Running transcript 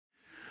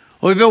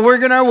We've been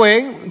working our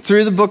way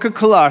through the book of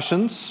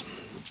Colossians,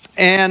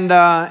 and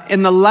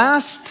in the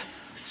last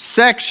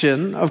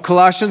section of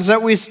Colossians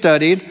that we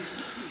studied,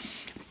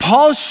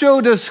 Paul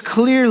showed us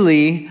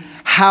clearly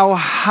how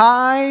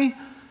high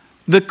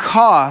the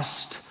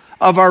cost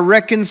of our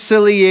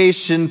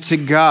reconciliation to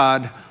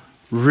God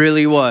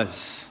really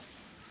was.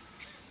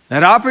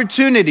 That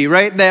opportunity,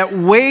 right? That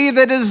way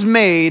that is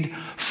made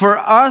for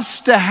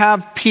us to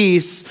have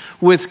peace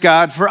with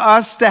God, for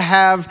us to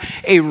have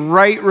a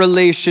right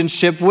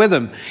relationship with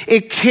Him.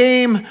 It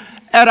came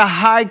at a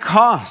high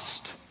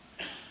cost,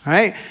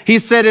 right? He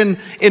said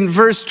in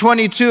verse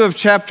 22 of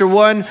chapter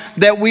 1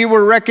 that we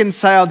were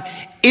reconciled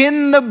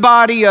in the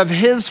body of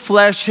His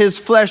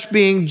flesh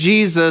being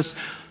Jesus,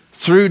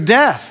 through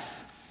death.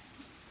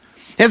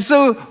 And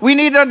so we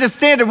need to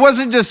understand it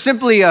wasn't just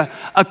simply a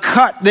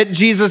cut that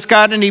Jesus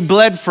got and He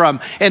bled from,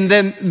 and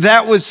then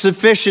that was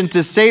sufficient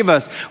to save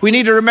us. We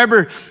need to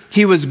remember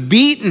He was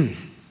beaten,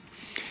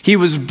 He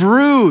was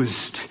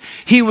bruised,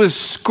 He was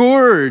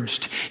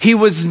scourged, He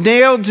was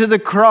nailed to the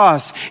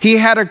cross. He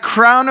had a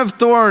crown of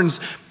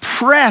thorns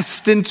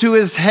pressed into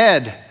His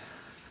head.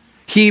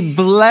 He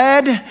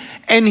bled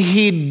and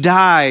He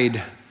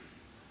died.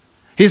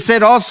 He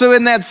said also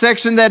in that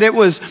section that it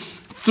was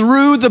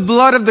through the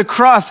blood of the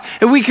cross.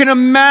 And we can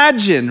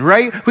imagine,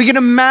 right? We can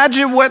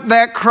imagine what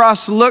that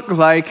cross looked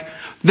like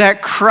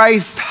that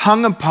Christ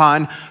hung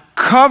upon,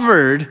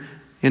 covered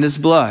in His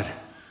blood.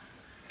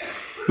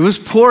 It was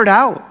poured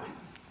out.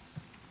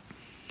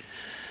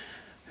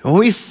 When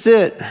we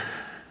sit,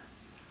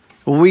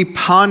 when we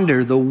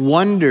ponder the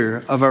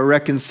wonder of our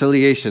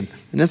reconciliation,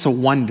 and it's a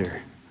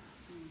wonder.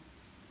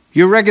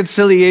 Your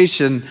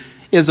reconciliation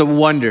is a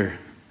wonder.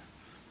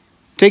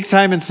 Take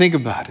time and think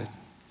about it.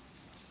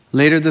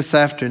 Later this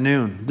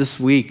afternoon, this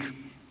week,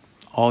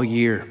 all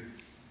year,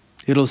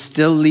 it'll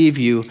still leave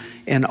you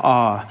in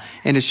awe,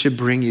 and it should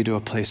bring you to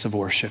a place of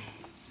worship.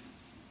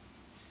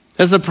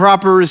 As a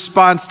proper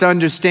response to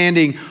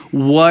understanding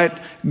what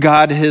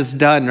God has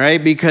done,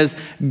 right? Because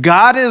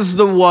God is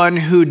the one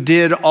who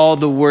did all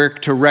the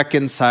work to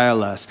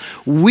reconcile us.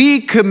 We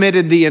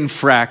committed the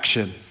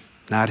infraction,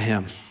 not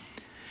Him.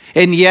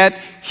 And yet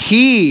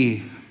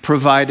He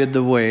provided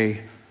the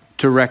way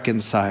to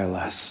reconcile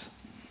us.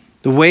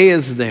 The way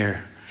is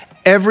there.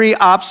 Every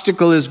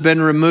obstacle has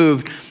been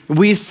removed.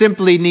 We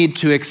simply need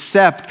to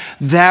accept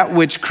that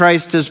which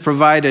Christ has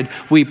provided.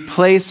 We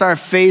place our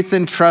faith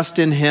and trust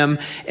in Him,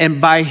 and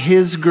by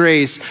His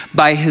grace,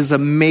 by His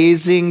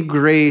amazing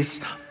grace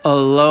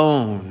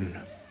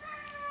alone,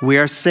 we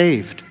are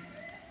saved.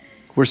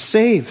 We're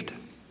saved.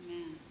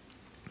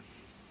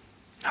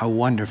 How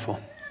wonderful.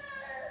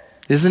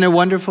 Isn't it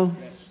wonderful?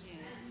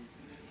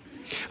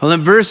 Well,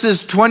 in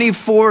verses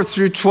 24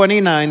 through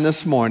 29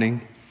 this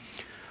morning,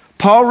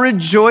 Paul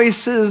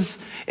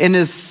rejoices in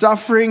his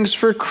sufferings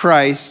for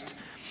Christ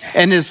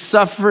and his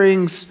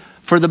sufferings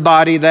for the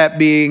body, that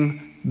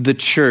being the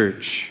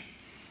church.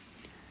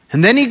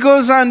 And then he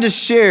goes on to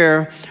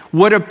share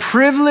what a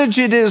privilege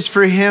it is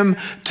for him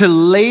to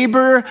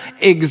labor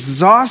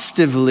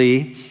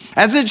exhaustively,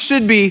 as it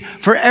should be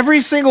for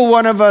every single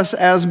one of us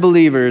as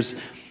believers,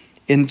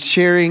 in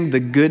sharing the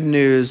good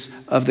news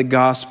of the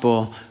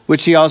gospel,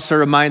 which he also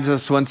reminds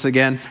us once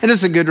again, and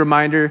it's a good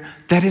reminder,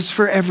 that it's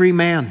for every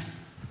man.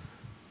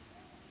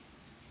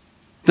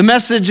 The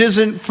message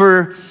isn't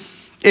for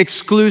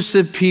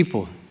exclusive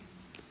people.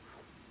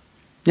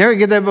 You ever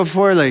get that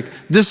before? Like,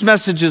 this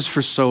message is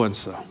for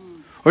so-and-so.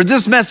 Or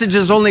this message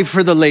is only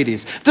for the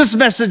ladies. This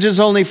message is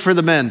only for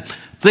the men.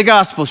 The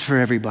gospel's for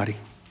everybody.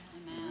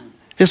 Amen.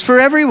 It's for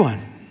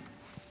everyone.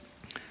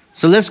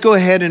 So let's go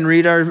ahead and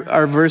read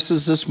our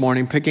verses this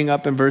morning, picking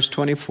up in verse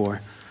 24.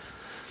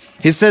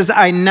 He says,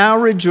 I now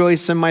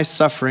rejoice in my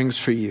sufferings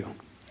for you,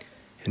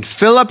 and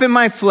fill up in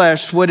my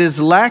flesh what is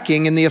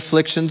lacking in the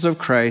afflictions of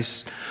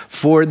Christ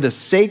for the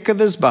sake of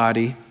His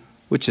body,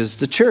 which is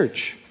the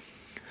church,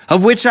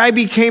 of which I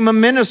became a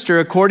minister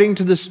according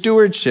to the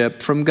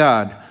stewardship from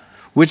God,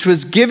 which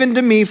was given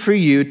to me for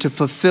you to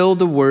fulfill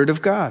the word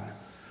of God.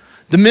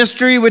 The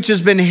mystery which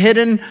has been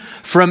hidden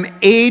from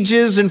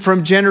ages and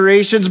from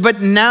generations,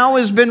 but now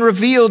has been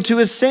revealed to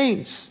His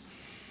saints.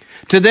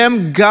 To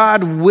them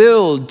God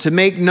willed to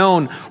make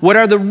known what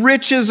are the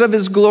riches of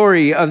His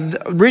glory,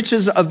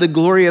 riches of the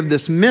glory of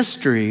this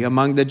mystery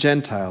among the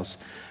Gentiles,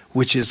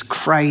 which is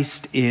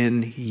Christ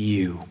in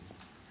you,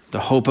 the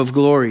hope of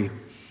glory.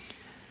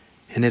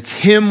 And it's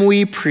Him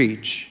we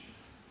preach,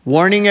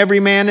 warning every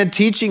man and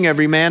teaching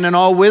every man in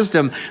all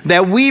wisdom,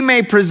 that we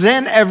may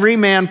present every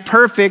man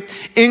perfect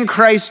in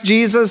Christ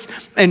Jesus.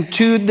 And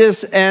to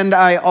this end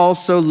I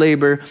also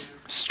labor,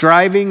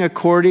 striving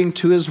according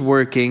to His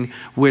working,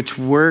 which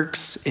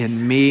works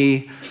in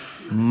me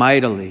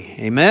mightily.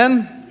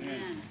 Amen?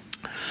 Amen.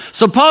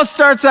 So Paul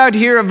starts out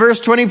here at verse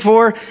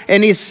 24,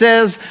 and he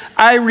says,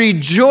 I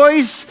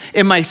rejoice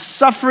in my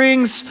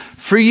sufferings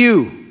for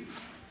you.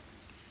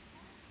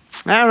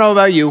 I don't know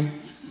about you.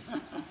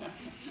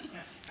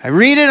 I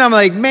read it, I'm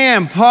like,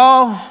 man,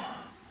 Paul,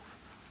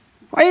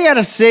 why you got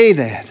to say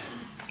that?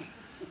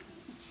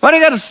 Why do I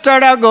got to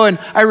start out going,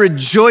 I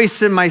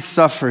rejoice in my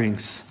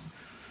sufferings?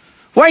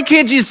 Why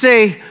can't you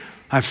say,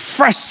 I'm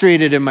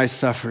frustrated in my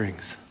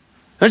sufferings?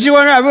 Don't you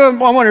want to,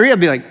 I want to read, I'll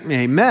be like,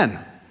 amen.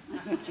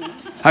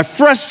 I'm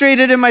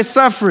frustrated in my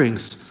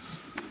sufferings.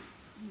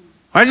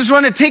 I just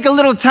want to take a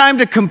little time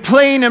to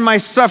complain in my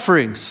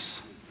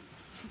sufferings.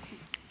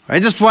 I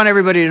just want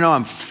everybody to know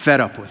I'm fed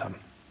up with them.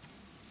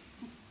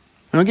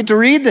 I don't get to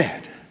read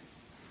that.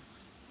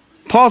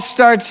 Paul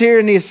starts here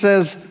and he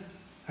says,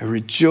 I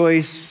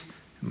rejoice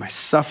in my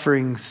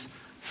sufferings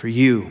for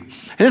you.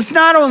 And it's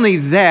not only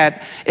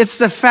that, it's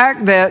the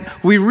fact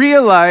that we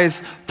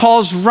realize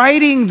Paul's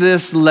writing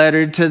this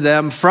letter to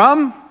them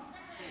from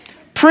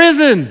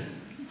prison.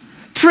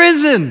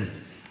 Prison.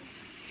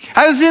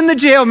 I was in the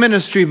jail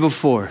ministry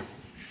before.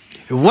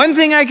 And one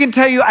thing I can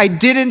tell you I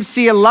didn't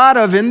see a lot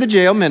of in the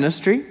jail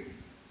ministry.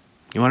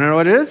 You want to know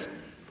what it is?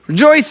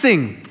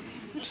 Rejoicing.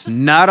 There's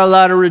not a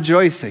lot of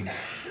rejoicing.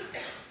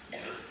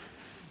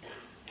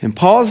 And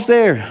Paul's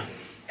there.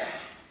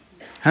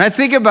 And I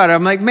think about it.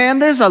 I'm like, man,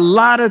 there's a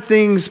lot of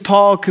things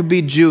Paul could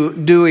be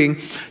doing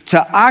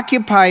to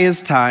occupy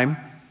his time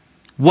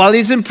while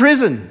he's in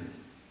prison.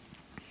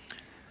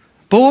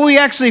 But what we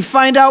actually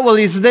find out while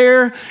he's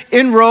there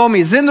in Rome,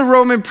 he's in the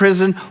Roman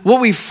prison,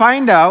 what we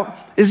find out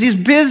is he's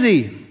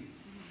busy.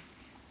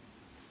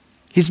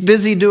 He's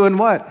busy doing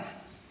what?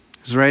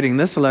 He's writing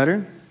this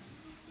letter.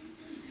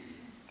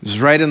 He's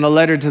writing the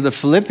letter to the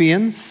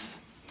Philippians.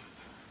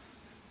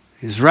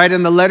 He's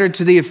writing the letter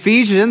to the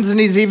Ephesians, and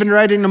he's even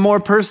writing a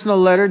more personal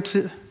letter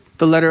to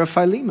the letter of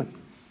Philemon.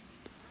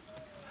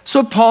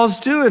 So what Paul's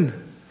doing,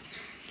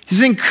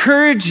 he's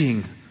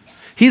encouraging,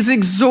 he's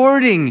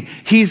exhorting,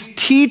 he's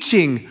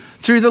teaching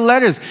through the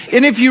letters.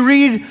 And if you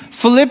read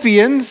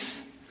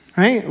Philippians,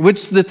 right,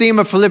 which the theme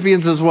of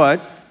Philippians is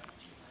what?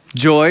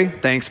 Joy.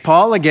 Thanks,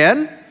 Paul,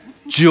 again.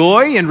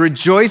 Joy and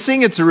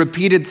rejoicing. It's a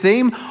repeated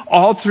theme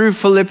all through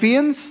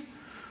Philippians.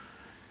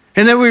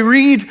 And then we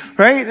read,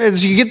 right,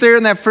 as you get there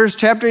in that first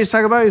chapter, he's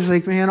talking about, he's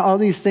like, man, all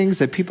these things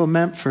that people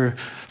meant for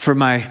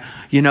my,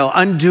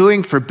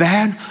 undoing, for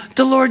bad,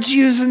 the Lord's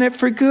using it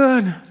for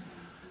good.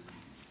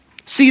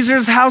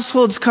 Caesar's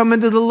household's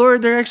coming to the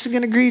Lord. They're actually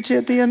going to greet you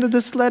at the end of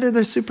this letter.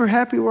 They're super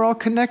happy. We're all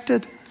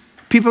connected.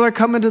 People are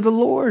coming to the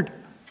Lord.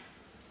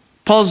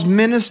 Paul's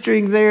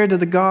ministering there to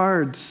the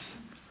guards.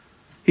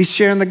 He's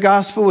sharing the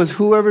gospel with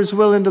whoever's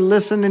willing to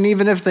listen. And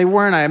even if they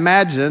weren't, I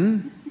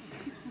imagine,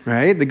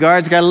 right? The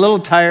guards got a little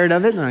tired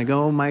of it. And I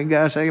go, oh my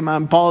gosh, I'm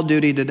on Paul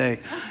duty today.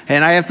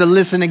 And I have to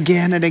listen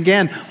again and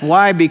again.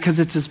 Why?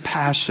 Because it's his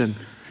passion.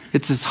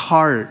 It's his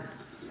heart.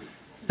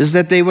 Is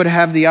that they would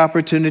have the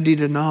opportunity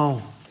to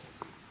know.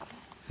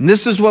 And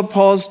this is what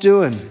Paul's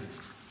doing.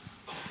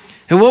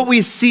 And what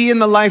we see in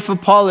the life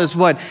of Paul is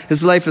what?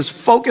 His life is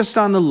focused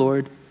on the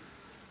Lord.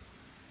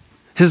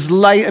 His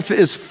life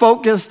is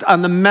focused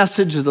on the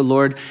message of the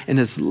Lord. And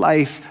his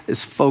life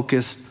is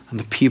focused on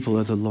the people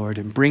of the Lord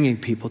and bringing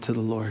people to the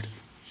Lord.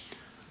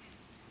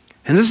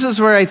 And this is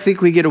where I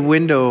think we get a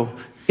window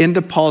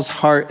into Paul's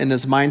heart and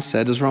his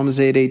mindset, is Romans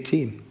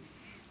 8:18.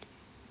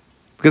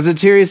 Because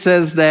it's here he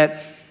says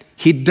that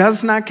he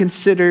does not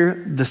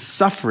consider the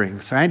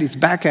sufferings, right? He's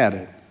back at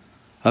it,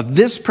 of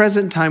this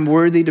present time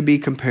worthy to be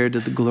compared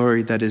to the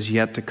glory that is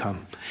yet to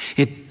come.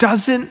 It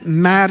doesn't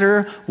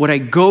matter what I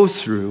go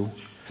through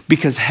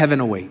because heaven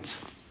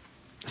awaits.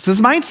 This is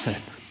his mindset.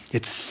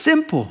 It's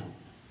simple.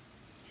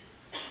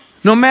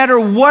 No matter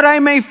what I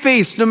may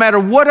face, no matter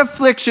what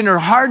affliction or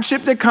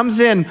hardship that comes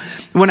in,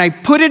 when I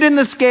put it in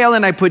the scale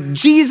and I put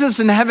Jesus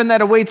in heaven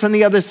that awaits on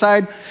the other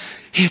side,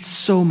 it's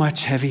so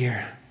much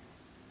heavier.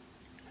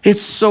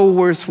 It's so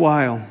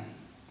worthwhile.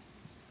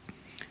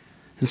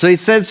 And so he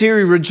says here,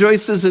 he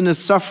rejoices in his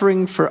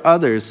suffering for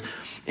others.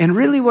 And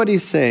really what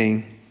he's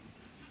saying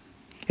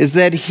is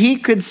that he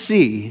could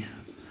see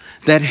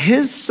that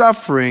his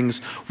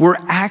sufferings were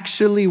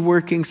actually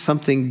working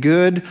something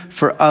good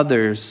for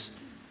others.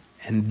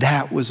 And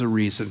that was a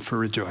reason for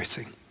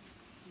rejoicing.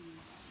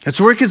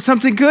 It's working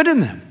something good in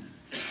them.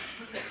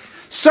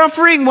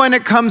 Suffering, when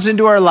it comes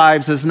into our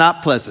lives, is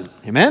not pleasant.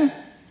 Amen?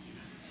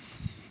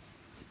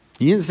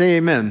 You didn't say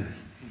amen.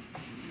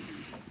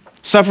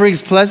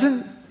 Suffering's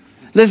pleasant?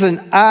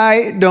 Listen,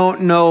 I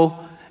don't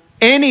know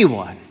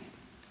anyone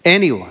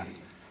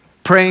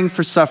praying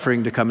for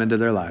suffering to come into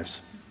their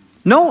lives.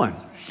 No one.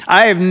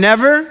 I have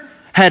never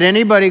had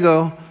anybody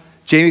go,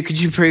 Jamie, could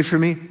you pray for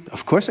me?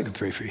 Of course I could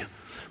pray for you.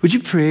 Would you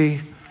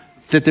pray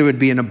that there would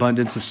be an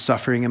abundance of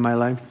suffering in my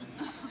life?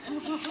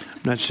 I'm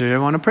not sure I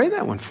want to pray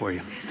that one for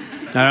you.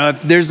 I don't know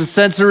if there's a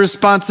sense of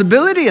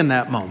responsibility in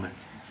that moment.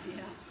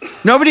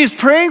 Nobody's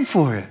praying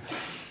for it.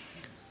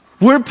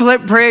 We're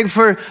praying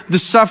for the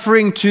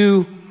suffering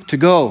to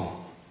go.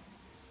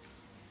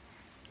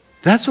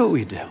 That's what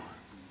we do.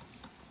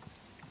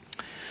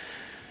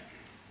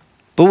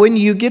 But when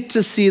you get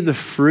to see the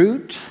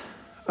fruit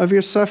of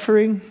your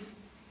suffering,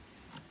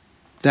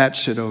 that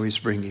should always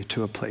bring you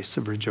to a place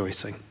of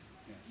rejoicing.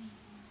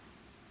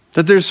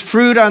 That there's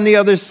fruit on the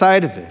other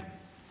side of it.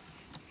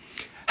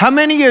 How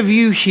many of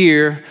you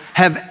here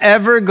have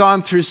ever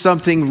gone through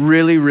something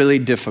really, really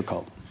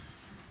difficult?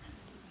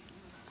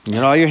 You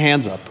get all your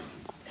hands up.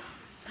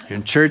 You're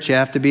in church, you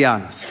have to be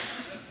honest.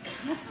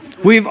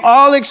 We've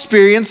all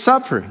experienced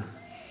suffering.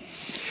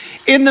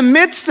 In the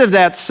midst of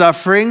that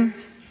suffering,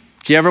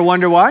 do you ever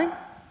wonder why? Oh,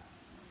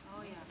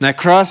 yeah. That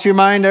cross your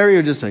mind ever?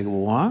 You're just like,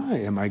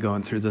 why am I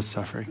going through this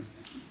suffering?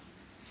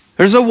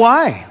 There's a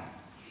why.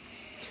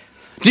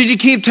 Did you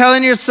keep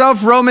telling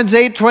yourself Romans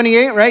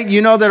 8:28, right?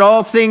 You know that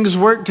all things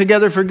work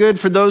together for good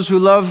for those who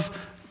love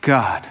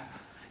God.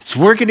 It's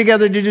working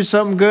together to do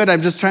something good.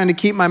 I'm just trying to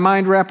keep my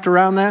mind wrapped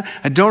around that.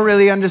 I don't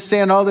really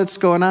understand all that's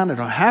going on. I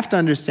don't have to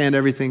understand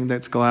everything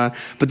that's going on,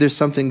 but there's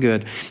something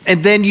good.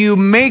 And then you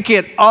make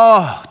it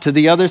all to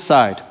the other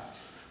side.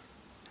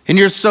 And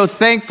you're so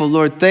thankful,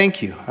 Lord,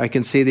 thank you. I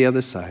can see the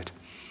other side.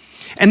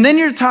 And then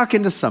you're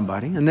talking to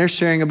somebody, and they're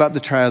sharing about the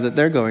trial that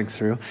they're going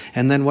through.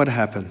 And then what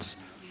happens?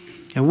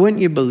 And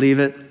wouldn't you believe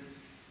it?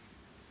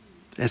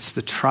 It's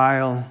the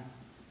trial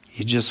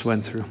you just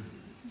went through.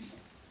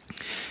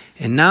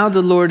 And now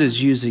the Lord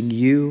is using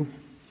you.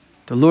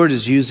 The Lord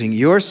is using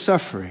your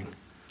suffering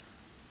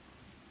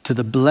to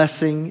the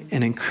blessing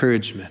and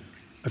encouragement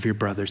of your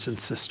brothers and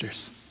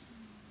sisters.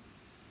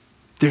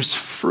 There's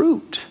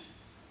fruit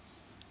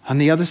on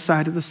the other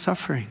side of the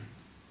suffering.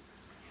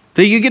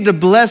 That you get to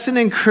bless and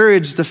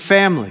encourage the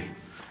family.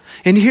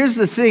 And here's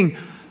the thing,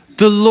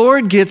 the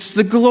Lord gets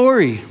the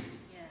glory.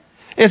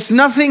 Yes. It's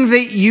nothing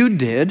that you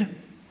did.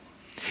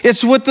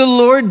 It's what the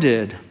Lord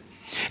did.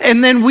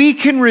 And then we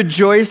can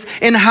rejoice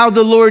in how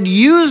the Lord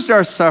used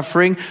our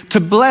suffering to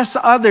bless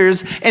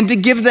others and to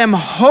give them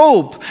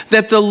hope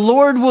that the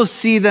Lord will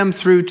see them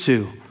through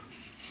too.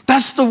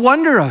 That's the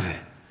wonder of it.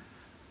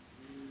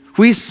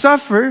 We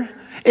suffer,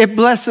 it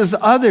blesses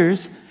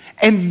others,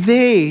 and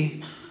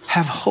they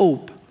have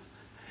hope.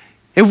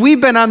 If we've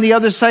been on the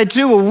other side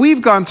too, well,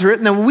 we've gone through it,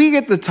 and then we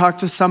get to talk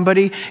to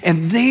somebody,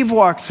 and they've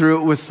walked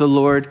through it with the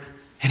Lord,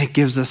 and it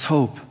gives us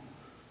hope.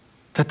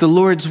 That the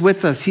Lord's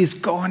with us. He's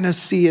going to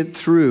see it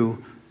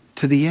through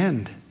to the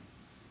end.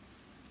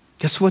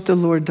 Guess what the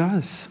Lord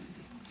does?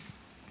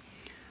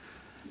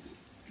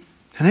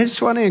 And I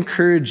just want to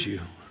encourage you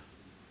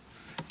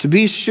to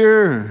be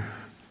sure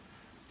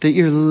that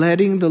you're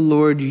letting the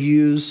Lord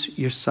use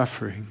your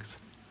sufferings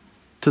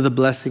to the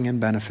blessing and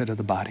benefit of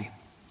the body.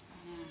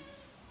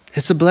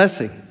 It's a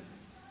blessing.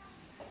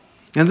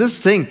 And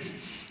this thing,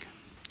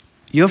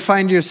 you'll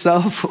find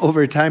yourself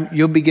over time,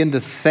 you'll begin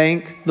to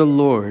thank the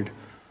Lord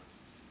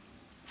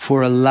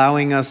for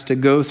allowing us to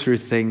go through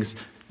things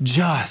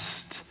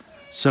just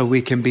so we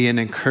can be an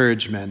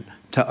encouragement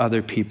to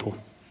other people.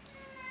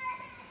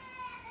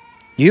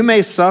 You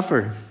may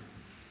suffer.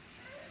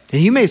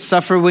 And you may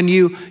suffer when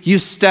you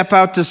step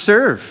out to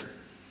serve.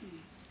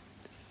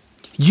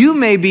 You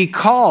may be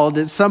called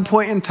at some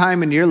point in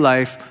time in your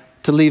life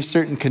to leave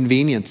certain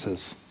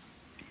conveniences.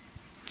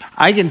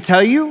 I can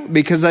tell you,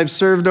 because I've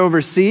served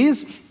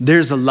overseas,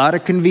 there's a lot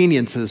of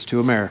conveniences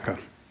to America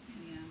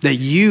that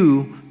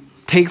you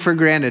take for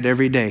granted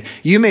every day.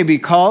 You may be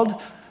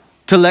called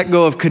to let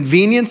go of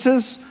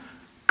conveniences,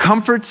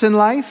 comforts in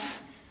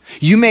life.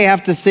 You may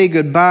have to say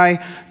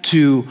goodbye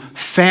to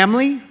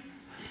family,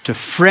 to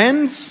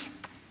friends.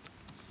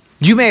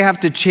 You may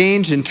have to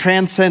change and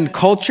transcend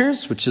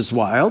cultures, which is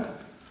wild.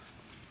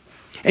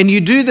 And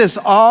you do this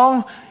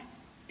all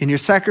in your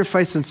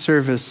sacrifice and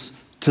service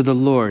to the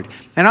Lord.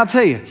 And I'll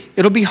tell you,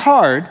 it'll be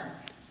hard,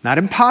 not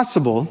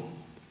impossible.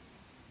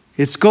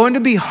 It's going to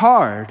be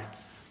hard,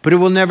 but it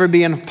will never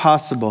be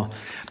impossible.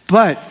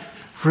 But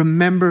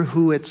remember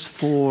who it's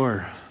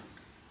for.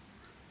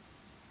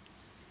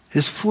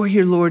 It's for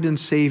your Lord and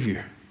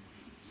Savior.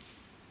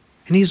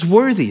 And He's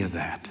worthy of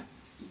that.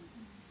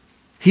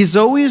 He's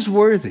always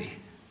worthy.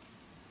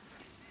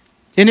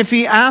 And if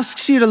He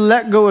asks you to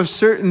let go of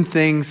certain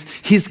things,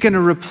 He's going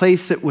to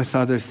replace it with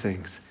other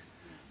things.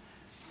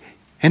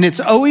 And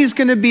it's always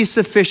going to be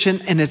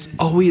sufficient, and it's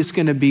always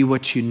going to be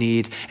what you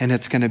need, and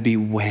it's going to be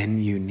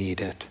when you need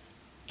it.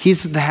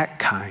 He's that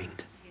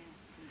kind.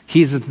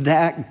 He's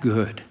that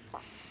good.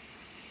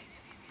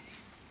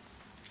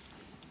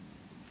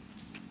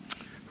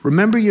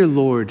 Remember your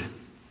Lord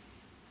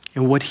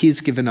and what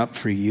He's given up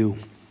for you.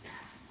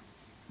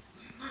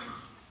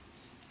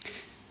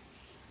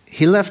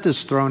 He left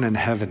His throne in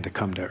heaven to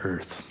come to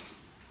earth.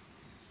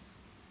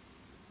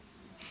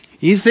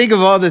 You think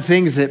of all the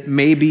things that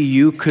maybe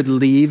you could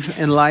leave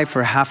in life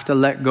or have to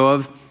let go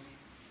of.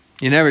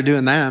 You're never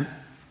doing that.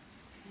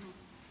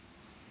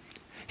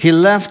 He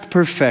left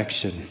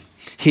perfection.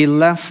 He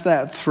left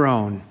that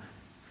throne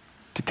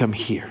to come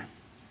here.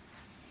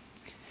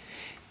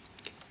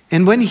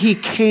 And when He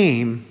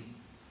came,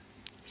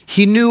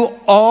 He knew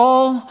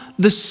all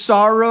the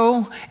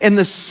sorrow and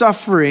the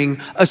suffering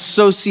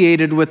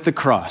associated with the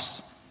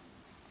cross.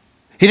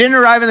 He didn't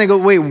arrive and they go,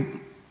 wait,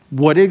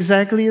 what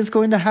exactly is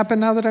going to happen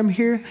now that I'm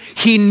here?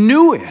 He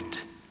knew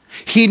it.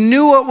 He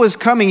knew what was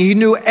coming. He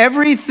knew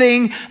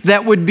everything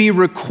that would be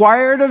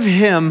required of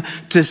Him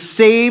to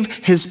save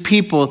His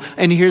people.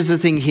 And here's the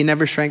thing, He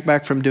never shrank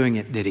back from doing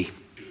it, did He?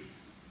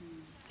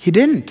 He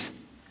didn't.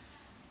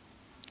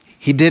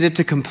 He did it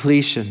to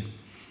completion.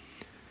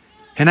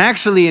 And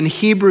actually in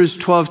Hebrews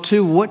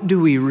 12:2, what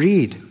do we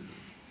read?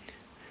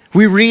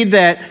 We read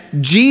that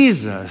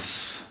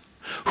Jesus,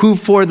 who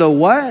for the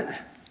what?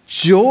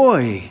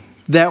 Joy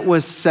that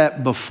was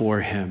set before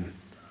him,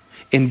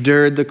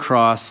 endured the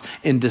cross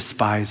and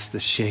despised the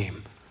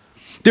shame.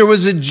 There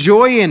was a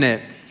joy in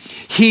it.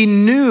 He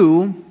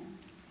knew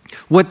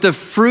what the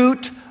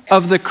fruit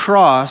of the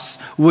cross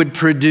would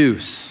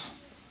produce.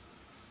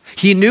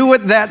 He knew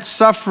what that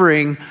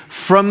suffering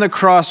from the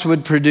cross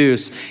would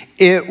produce.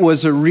 It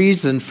was a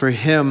reason for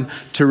him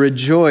to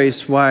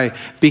rejoice. Why?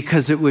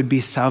 Because it would be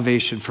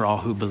salvation for all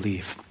who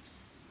believe.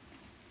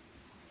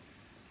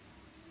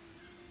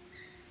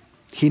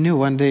 He knew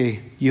one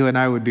day you and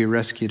I would be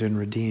rescued and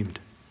redeemed.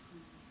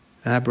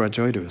 And that brought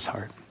joy to his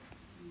heart.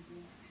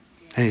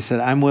 And he said,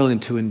 I'm willing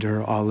to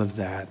endure all of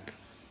that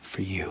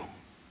for you,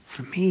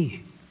 for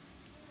me.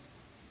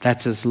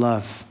 That's his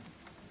love.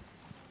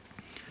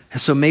 And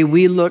so may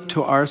we look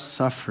to our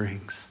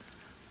sufferings,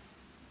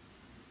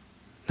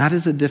 not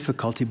as a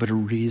difficulty, but a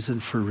reason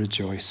for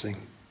rejoicing.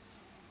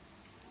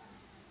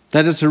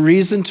 That it's a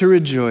reason to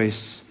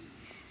rejoice,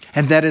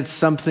 and that it's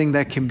something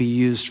that can be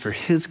used for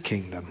his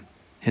kingdom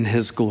and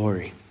his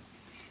glory.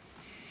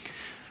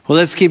 Well,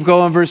 let's keep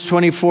going. Verse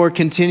 24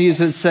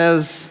 continues and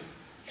says,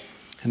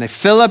 and I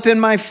fill up in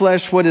my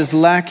flesh what is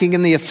lacking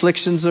in the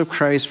afflictions of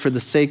Christ for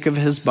the sake of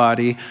his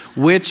body,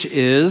 which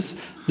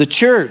is the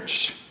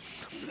church.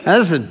 Now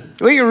listen,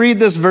 we can read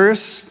this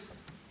verse,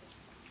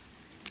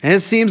 and it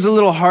seems a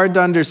little hard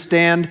to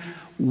understand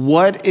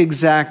what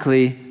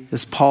exactly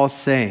is Paul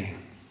saying.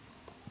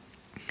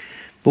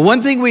 But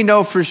one thing we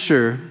know for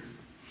sure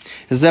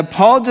is that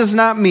Paul does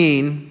not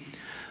mean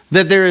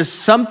that there is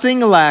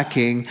something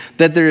lacking,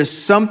 that there is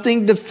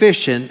something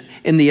deficient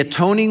in the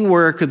atoning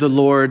work of the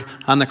Lord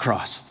on the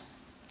cross.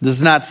 It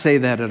does not say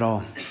that at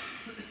all.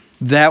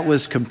 That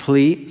was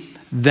complete.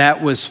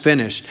 That was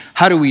finished.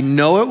 How do we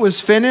know it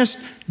was finished?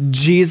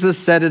 Jesus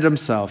said it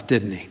himself,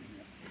 didn't he?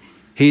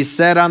 He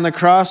said on the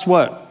cross,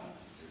 what?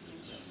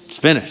 It's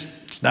finished.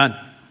 It's done.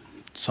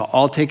 It's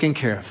all taken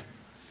care of.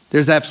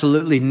 There's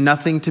absolutely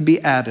nothing to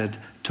be added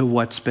to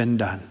what's been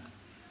done.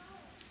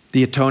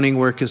 The atoning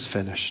work is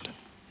finished.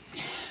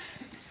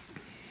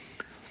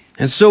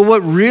 And so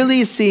what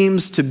really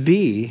seems to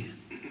be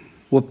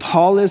what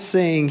Paul is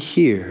saying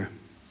here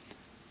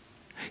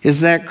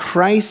is that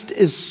Christ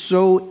is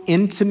so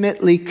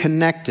intimately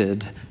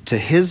connected to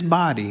his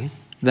body,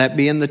 that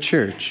being the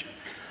church,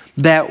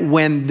 that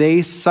when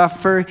they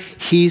suffer,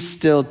 he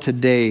still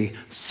today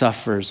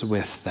suffers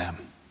with them.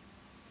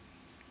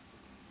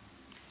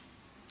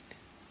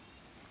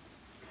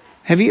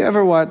 Have you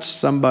ever watched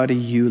somebody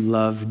you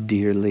love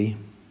dearly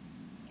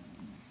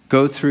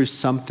go through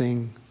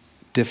something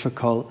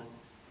difficult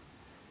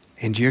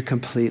and you're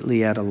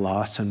completely at a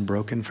loss and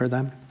broken for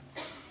them?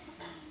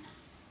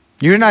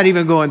 You're not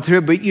even going through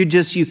it, but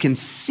you can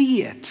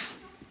see it.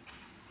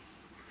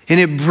 And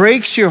it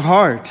breaks your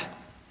heart.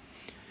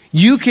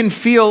 You can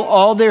feel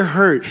all their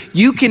hurt.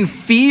 You can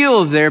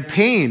feel their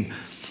pain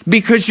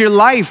because your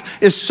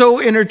life is so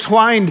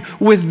intertwined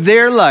with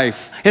their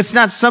life. It's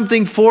not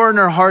something foreign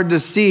or hard to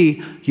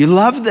see. You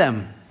love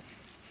them.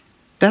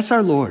 That's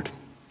our Lord.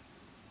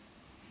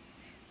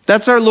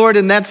 That's our Lord,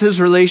 and that's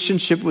his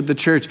relationship with the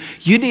church.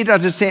 You need to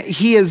understand,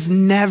 he is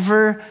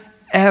never,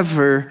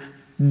 ever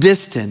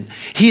distant.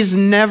 He's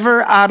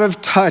never out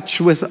of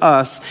touch with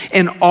us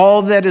and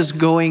all that is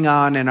going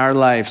on in our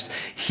lives.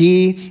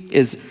 He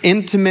is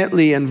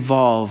intimately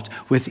involved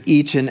with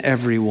each and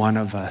every one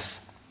of us.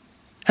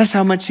 That's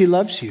how much he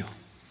loves you.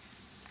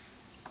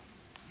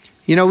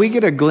 You know, we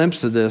get a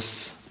glimpse of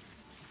this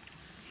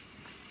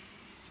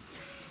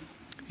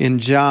in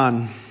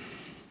John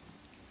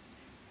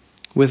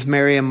with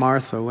Mary and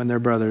Martha when their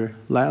brother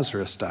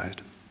Lazarus died.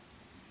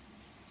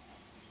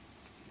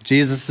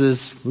 Jesus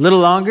is a little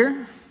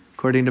longer.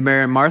 According to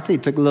Mary and Martha, he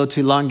took a little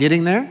too long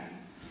getting there.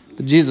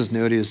 But Jesus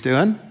knew what he was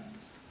doing.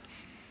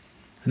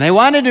 And they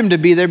wanted him to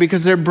be there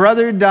because their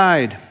brother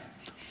died.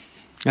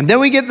 And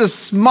then we get the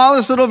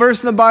smallest little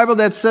verse in the Bible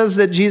that says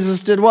that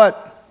Jesus did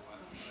what?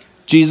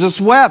 Jesus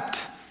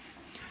wept.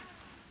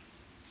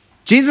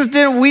 Jesus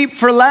didn't weep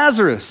for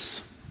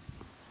Lazarus.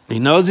 He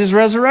knows he's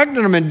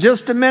resurrecting him in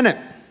just a minute.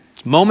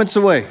 It's moments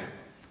away.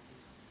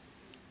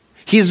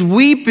 He's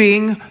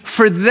weeping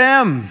for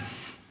them.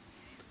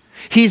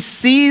 He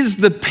sees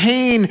the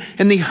pain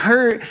and the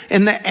hurt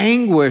and the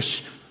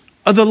anguish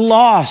of the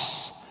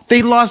loss.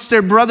 They lost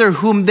their brother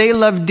whom they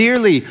loved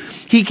dearly.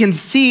 He can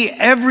see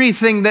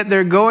everything that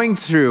they're going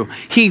through.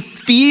 He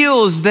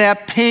feels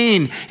that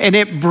pain and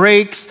it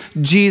breaks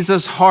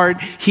Jesus'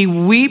 heart. He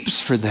weeps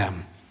for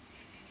them.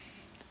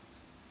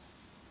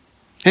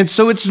 And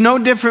so it's no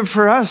different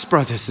for us,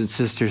 brothers and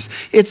sisters.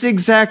 It's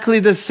exactly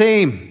the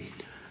same.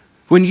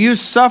 When you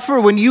suffer,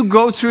 when you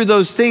go through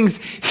those things,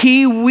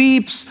 he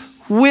weeps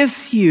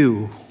with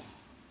you.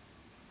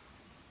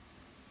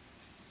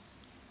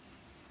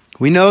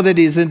 We know that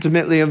he's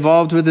intimately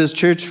involved with his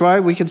church. Why?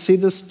 We can see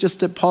this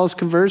just at Paul's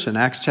conversion,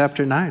 Acts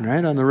chapter 9,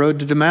 right? On the road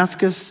to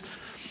Damascus.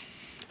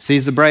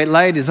 Sees the bright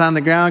light. He's on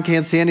the ground.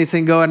 Can't see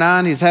anything going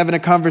on. He's having a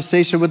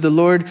conversation with the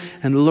Lord.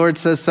 And the Lord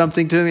says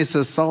something to him. He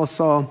says, Saul,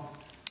 Saul,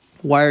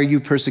 why are you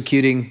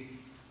persecuting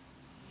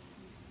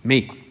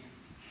me?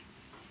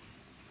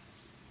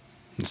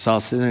 And Saul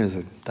said,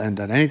 I haven't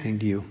done anything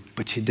to you,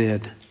 but you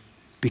did,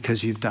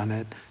 because you've done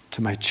it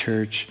to my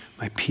church,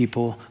 my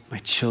people, my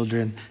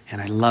children,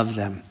 and I love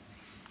them.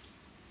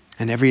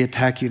 And every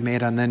attack you've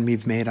made on them,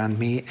 you've made on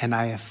me, and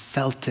I have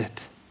felt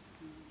it.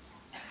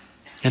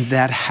 And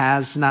that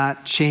has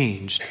not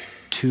changed.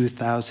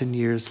 2,000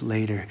 years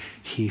later,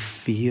 he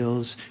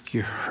feels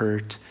your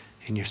hurt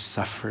and your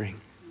suffering.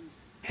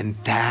 And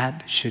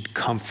that should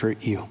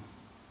comfort you.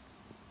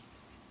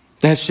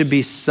 That should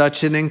be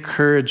such an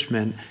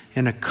encouragement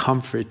and a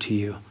comfort to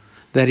you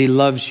that he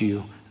loves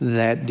you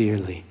that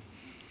dearly.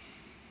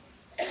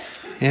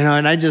 You know,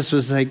 and I just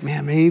was like,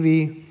 man,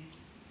 maybe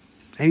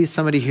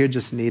somebody here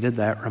just needed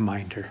that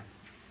reminder.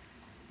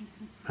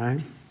 Right?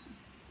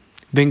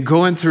 Been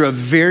going through a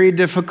very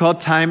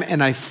difficult time,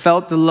 and I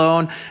felt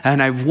alone,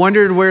 and I've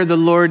wondered where the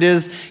Lord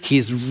is.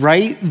 He's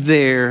right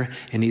there,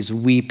 and he's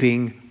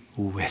weeping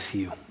with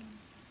you.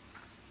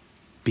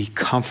 Be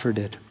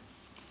comforted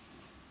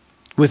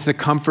with the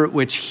comfort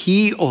which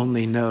he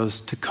only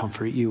knows to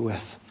comfort you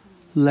with.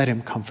 Let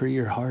him comfort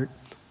your heart.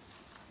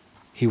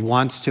 He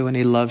wants to, and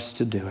he loves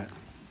to do it.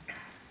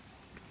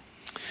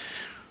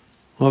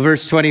 Well,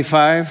 verse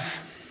 25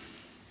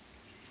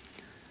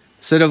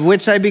 said, of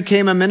which I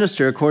became a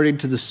minister according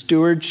to the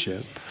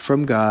stewardship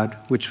from God,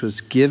 which was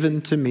given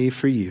to me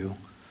for you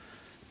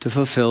to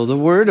fulfill the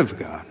word of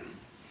God.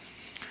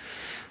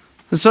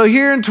 And so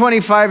here in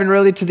 25 and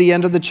really to the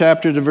end of the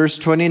chapter, to verse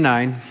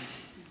 29,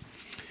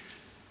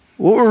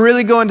 what we're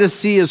really going to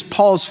see is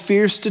Paul's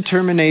fierce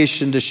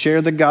determination to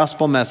share the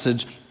gospel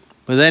message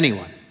with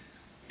anyone.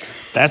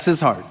 That's his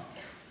heart.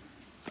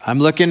 I'm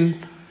looking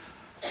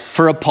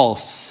for a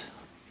pulse.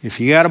 If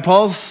you got a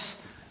pulse,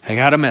 I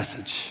got a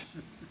message.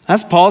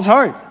 That's Paul's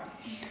heart.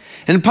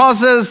 And Paul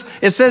says,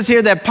 it says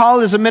here that Paul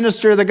is a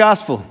minister of the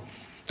gospel.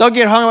 Don't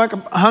get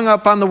hung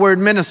up on the word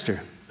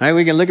minister. Right?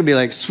 We can look and be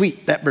like,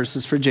 sweet, that verse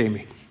is for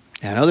Jamie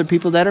and other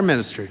people that are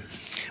ministering.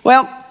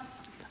 Well,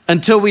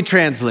 until we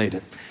translate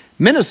it.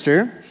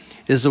 Minister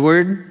is the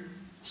word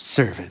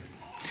servant.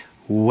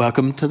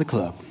 Welcome to the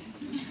club.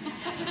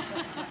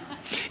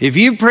 If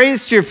you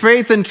place your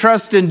faith and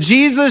trust in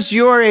Jesus,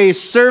 you're a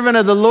servant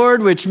of the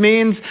Lord, which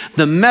means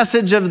the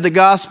message of the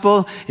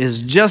gospel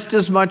is just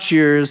as much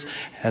yours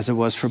as it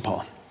was for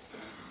Paul.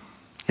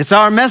 It's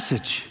our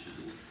message.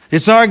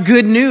 It's our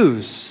good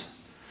news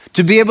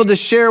to be able to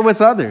share with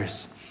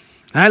others.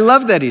 And I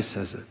love that he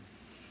says it.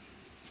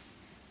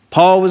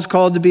 Paul was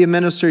called to be a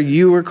minister.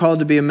 You were called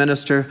to be a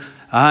minister.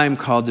 I'm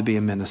called to be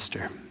a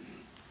minister.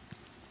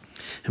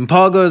 And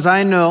Paul goes,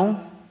 I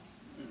know,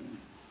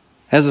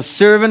 as a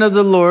servant of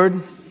the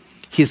Lord,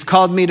 he's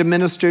called me to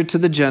minister to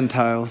the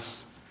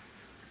Gentiles.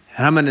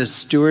 And I'm going to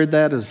steward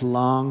that as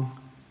long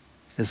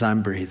as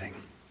I'm breathing.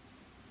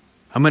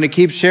 I'm going to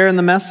keep sharing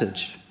the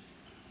message.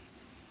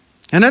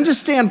 And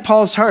understand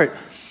Paul's heart.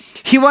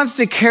 He wants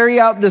to carry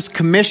out this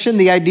commission,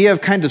 the idea of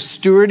kind of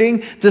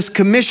stewarding, this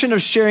commission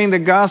of sharing the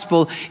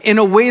gospel in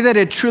a way that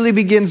it truly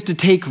begins to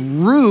take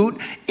root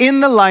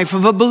in the life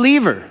of a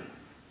believer.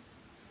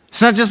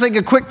 It's not just like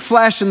a quick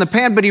flash in the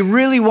pan, but he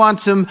really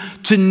wants them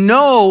to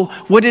know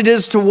what it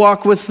is to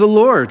walk with the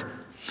Lord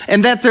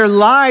and that their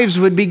lives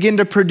would begin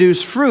to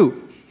produce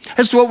fruit.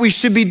 That's what we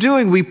should be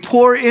doing. We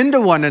pour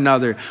into one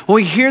another. When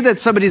we hear that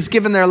somebody's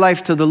given their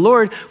life to the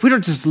Lord, we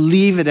don't just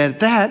leave it at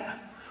that.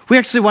 We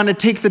actually want to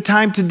take the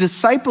time to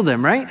disciple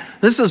them, right?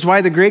 This is why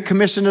the Great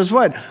Commission is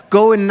what?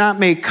 Go and not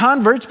make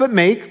converts, but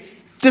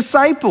make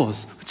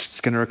disciples, which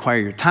is going to require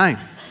your time.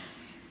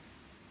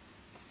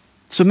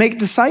 So make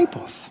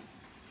disciples.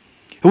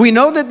 We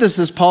know that this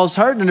is Paul's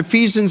heart. In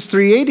Ephesians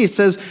 3:8, he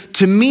says,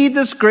 to me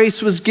this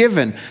grace was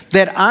given,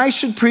 that I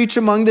should preach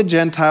among the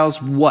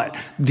Gentiles what?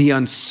 The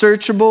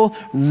unsearchable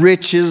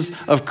riches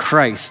of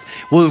Christ.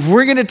 Well, if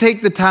we're going to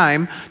take the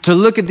time to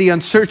look at the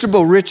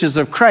unsearchable riches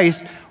of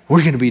Christ,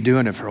 we're going to be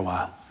doing it for a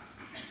while.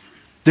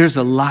 There's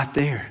a lot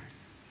there.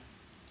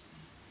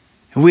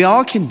 And we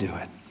all can do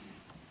it.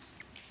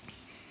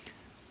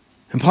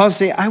 And Paul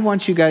says, I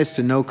want you guys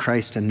to know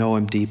Christ and know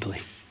him deeply.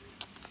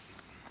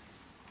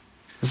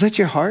 Is that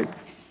your heart?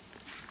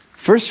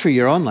 First for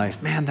your own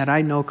life, man, that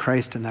I know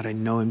Christ and that I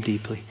know him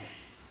deeply.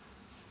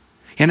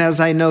 And as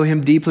I know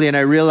him deeply and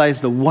I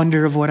realize the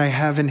wonder of what I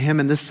have in him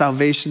and this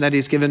salvation that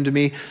he's given to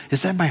me,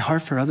 is that my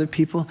heart for other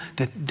people,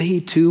 that they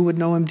too would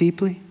know him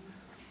deeply?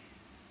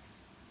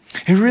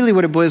 And really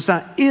what it boils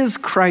down, is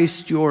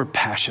Christ your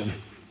passion?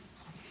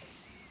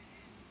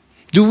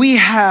 Do we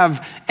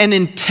have an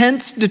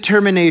intense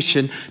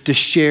determination to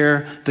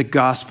share the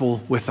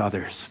gospel with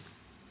others?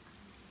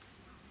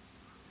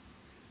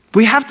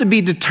 We have to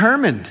be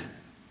determined.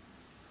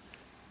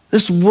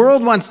 This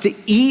world wants to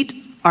eat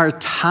our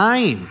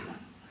time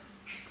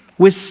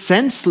with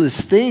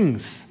senseless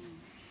things.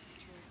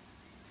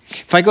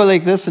 If I go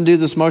like this and do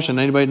this motion,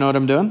 anybody know what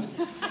I'm doing?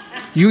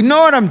 You know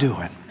what I'm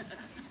doing.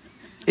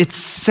 It's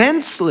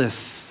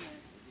senseless.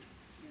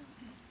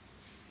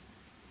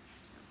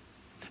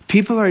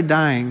 People are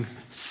dying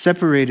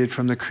separated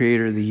from the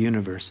creator of the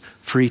universe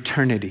for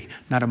eternity.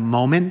 Not a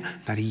moment,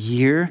 not a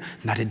year,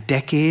 not a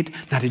decade,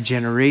 not a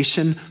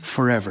generation,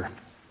 forever.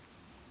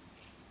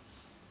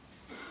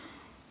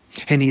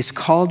 And he's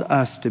called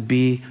us to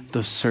be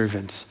those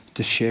servants,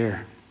 to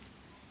share.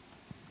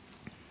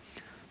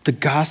 The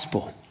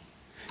gospel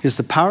is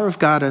the power of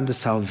God unto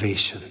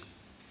salvation.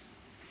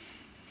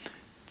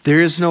 There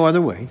is no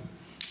other way.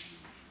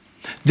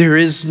 There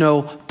is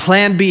no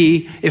plan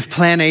B if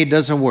plan A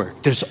doesn't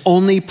work. There's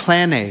only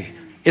plan A.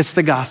 It's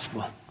the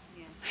gospel.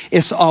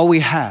 It's all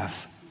we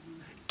have.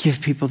 Give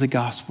people the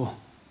gospel.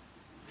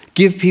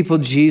 Give people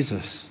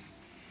Jesus.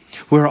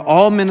 We're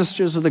all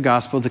ministers of the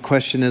gospel. The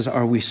question is,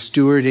 are we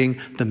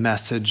stewarding the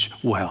message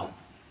well?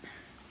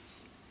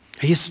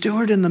 Are you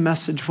stewarding the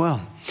message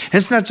well? And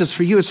it's not just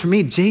for you, it's for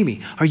me.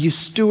 Jamie, are you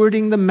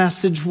stewarding the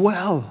message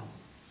well?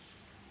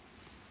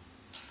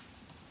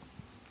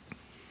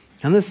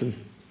 And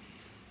listen,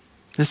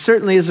 this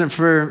certainly isn't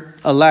for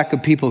a lack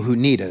of people who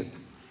need it.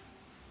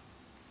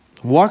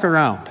 Walk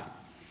around.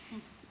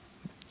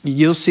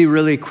 You'll see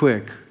really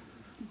quick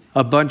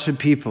a bunch of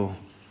people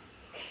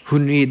who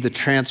need the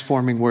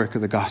transforming work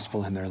of the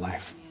gospel in their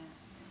life.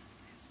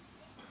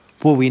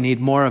 What we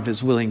need more of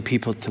is willing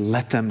people to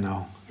let them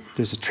know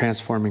there's a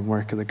transforming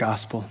work of the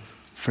gospel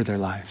for their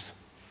lives.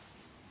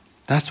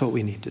 That's what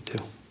we need to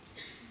do.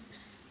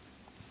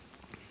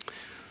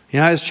 You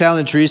know, I was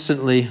challenged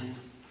recently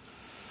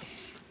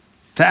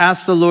to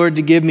ask the Lord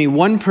to give me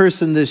one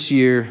person this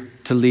year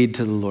to lead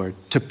to the Lord,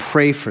 to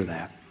pray for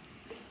that.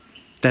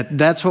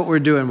 That's what we're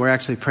doing. We're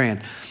actually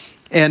praying.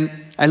 And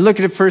I look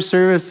at the first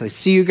service. I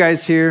see you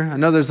guys here. I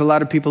know there's a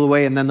lot of people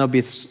away, and then there'll be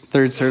a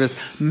third service.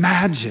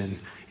 Imagine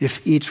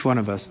if each one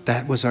of us,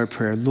 that was our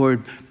prayer.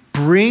 Lord,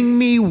 bring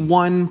me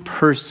one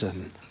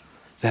person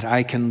that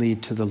I can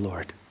lead to the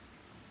Lord.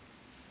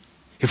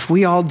 If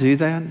we all do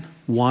that,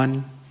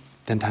 1,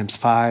 then times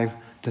 5,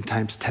 then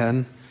times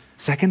 10,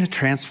 is that going to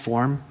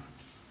transform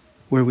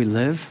where we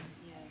live?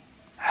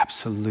 Yes.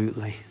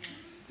 Absolutely.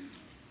 Yes.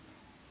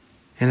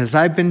 And as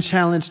I've been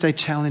challenged, I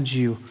challenge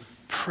you,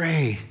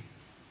 pray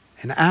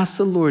and ask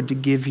the Lord to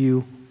give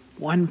you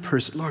one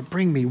person. Lord,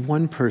 bring me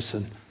one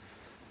person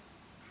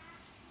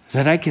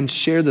that I can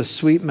share the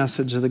sweet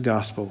message of the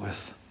gospel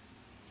with.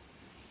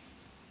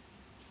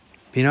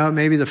 You know,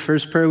 maybe the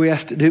first prayer we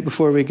have to do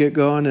before we get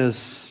going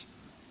is,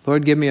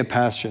 Lord, give me a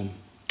passion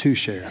to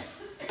share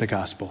the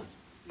gospel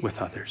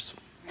with others.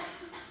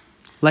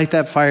 Light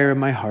that fire in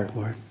my heart,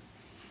 Lord.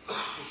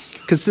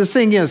 Because the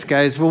thing is,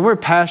 guys, when we're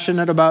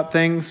passionate about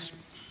things,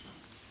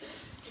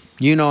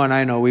 you know and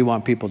I know we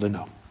want people to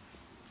know.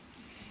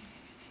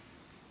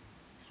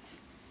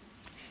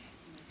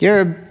 You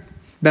ever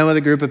been with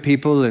a group of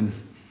people and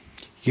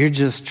you're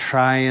just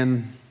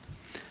trying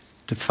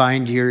to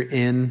find your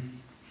in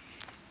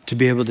to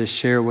be able to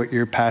share what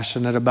you're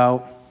passionate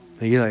about?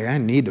 And you're like, I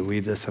need to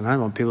weave this and I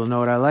want people to know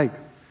what I like.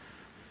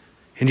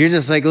 And you're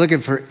just like looking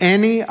for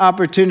any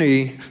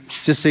opportunity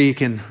just so you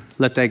can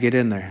let that get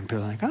in there. And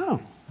people are like, oh.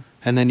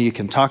 And then you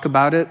can talk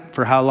about it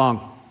for how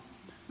long?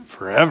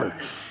 Forever.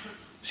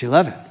 So you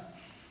love it.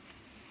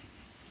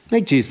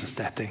 Make Jesus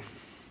that thing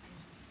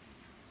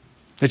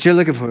that you're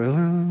looking for. Oh,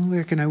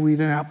 where can I weave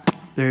it out?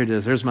 There it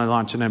is. There's my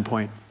launch and end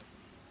point.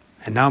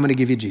 And now I'm going to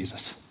give you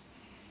Jesus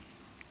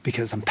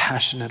because I'm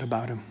passionate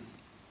about him.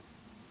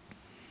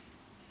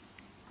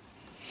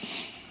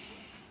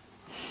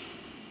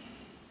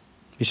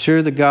 Be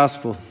sure the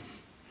gospel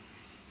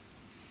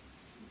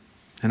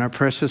and our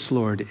precious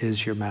Lord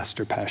is your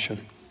master passion.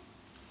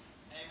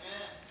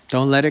 Amen.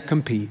 Don't let it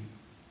compete.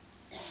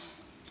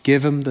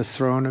 Give him the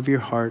throne of your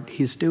heart.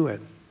 He's due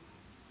it.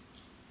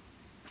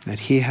 That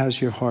he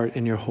has your heart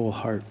and your whole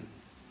heart.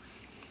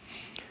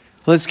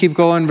 Let's keep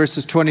going,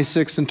 verses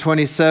 26 and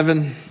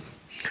 27.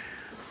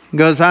 It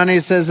goes on,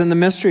 he says, in the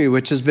mystery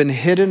which has been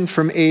hidden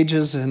from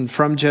ages and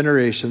from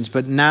generations,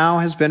 but now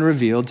has been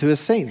revealed to his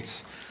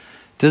saints.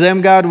 To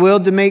them God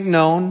willed to make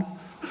known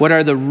what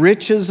are the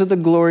riches of the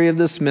glory of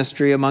this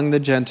mystery among the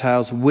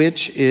Gentiles,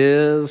 which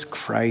is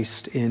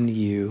Christ in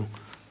you,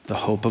 the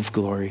hope of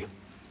glory.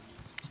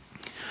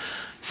 It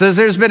says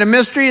there's been a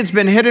mystery, it's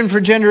been hidden for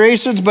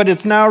generations, but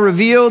it's now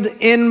revealed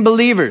in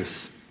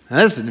believers. Now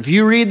listen, if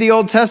you read the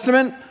Old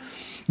Testament,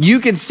 you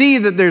can see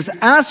that there's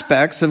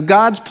aspects of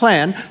God's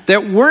plan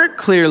that weren't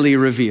clearly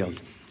revealed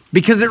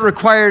because it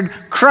required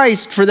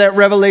Christ for that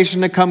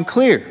revelation to come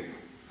clear,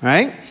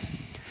 right?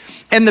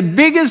 And the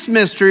biggest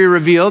mystery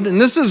revealed, and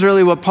this is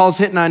really what Paul's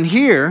hitting on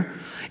here,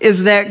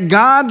 is that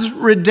God's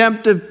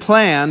redemptive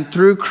plan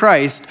through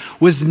Christ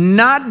was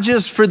not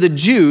just for the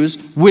Jews,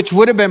 which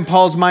would have been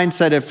Paul's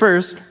mindset at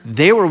first.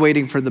 They were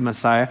waiting for the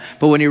Messiah.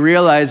 But when he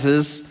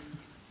realizes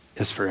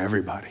it's for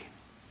everybody.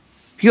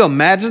 You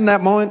imagine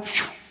that moment?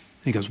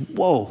 He goes,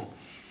 whoa.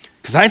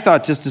 Because I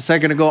thought just a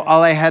second ago,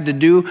 all I had to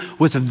do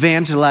was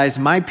evangelize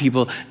my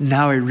people.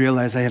 Now I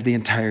realize I have the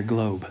entire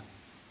globe.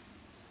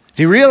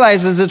 He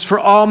realizes it's for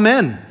all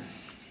men.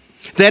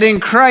 That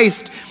in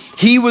Christ,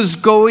 he was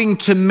going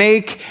to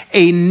make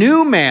a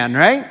new man,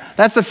 right?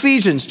 That's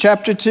Ephesians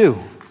chapter 2.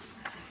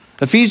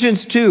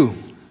 Ephesians 2,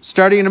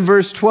 starting in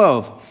verse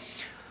 12.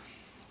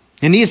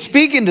 And he is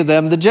speaking to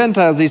them, the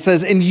Gentiles, he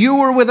says, and you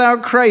were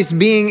without Christ,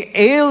 being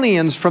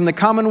aliens from the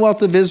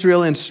commonwealth of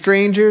Israel and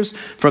strangers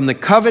from the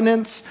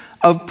covenants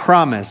of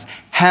promise,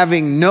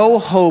 having no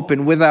hope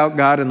and without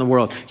God in the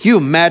world. Can you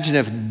imagine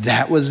if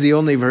that was the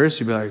only verse?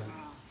 You'd be like,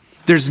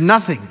 there's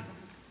nothing.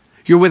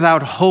 You're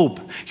without hope.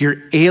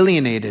 You're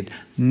alienated.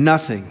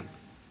 Nothing.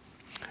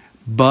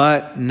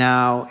 But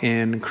now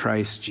in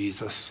Christ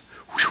Jesus.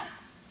 Whew.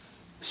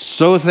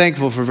 So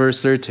thankful for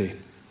verse 13.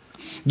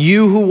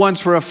 You who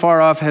once were afar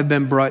off have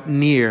been brought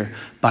near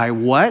by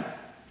what?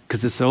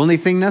 Because it's the only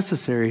thing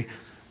necessary,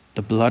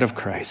 the blood of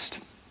Christ.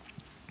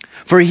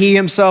 For he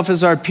himself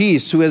is our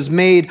peace, who has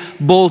made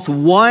both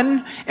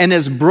one and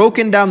has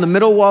broken down the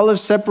middle wall of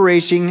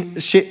separation,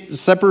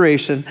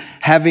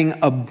 having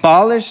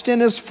abolished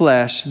in his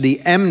flesh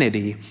the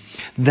enmity,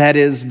 that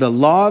is the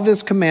law of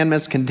his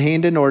commandments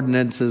contained in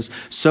ordinances,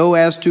 so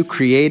as to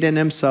create in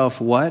himself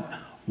what?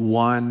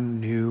 One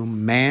new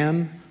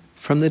man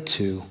from the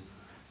two,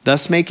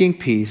 thus making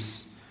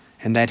peace,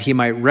 and that he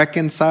might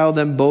reconcile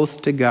them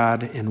both to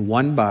God in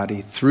one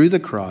body through the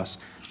cross,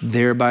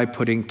 thereby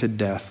putting to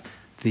death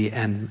the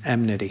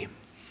enmity.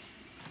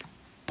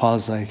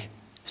 Paul's like,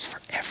 it's for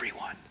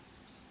everyone.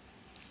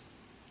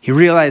 He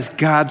realized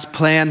God's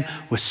plan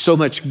was so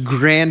much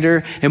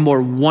grander and more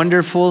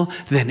wonderful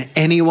than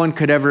anyone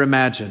could ever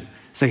imagine.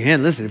 It's like,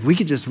 man, listen, if we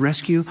could just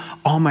rescue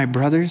all my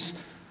brothers,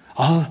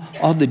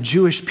 all the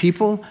Jewish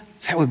people,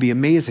 that would be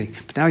amazing.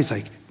 But now he's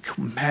like,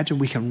 can you imagine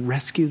we can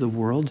rescue the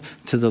world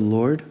to the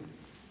Lord?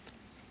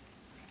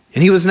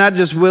 And he was not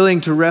just willing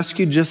to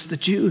rescue just the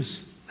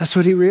Jews. That's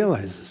what he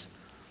realizes.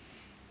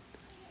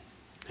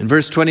 In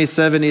verse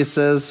 27, he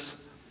says,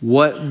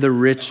 what the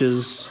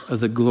riches of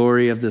the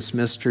glory of this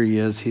mystery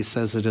is. He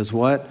says it is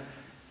what?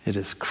 It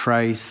is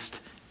Christ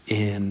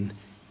in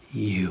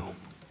you.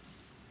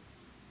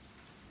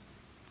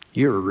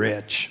 You're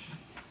rich.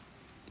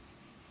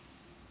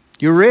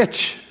 You're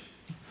rich.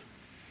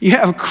 You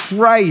have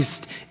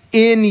Christ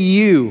in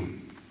you.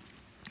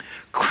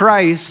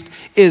 Christ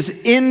is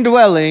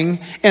indwelling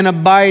and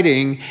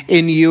abiding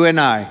in you and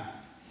I.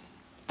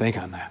 Think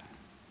on that.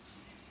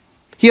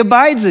 He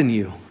abides in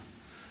you.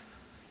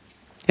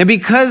 And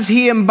because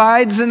he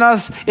abides in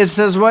us, it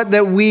says what?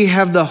 That we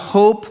have the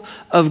hope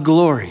of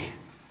glory.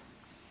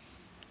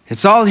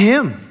 It's all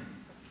him.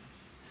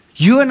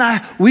 You and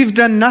I, we've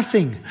done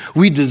nothing.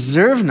 We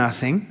deserve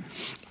nothing.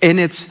 And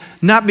it's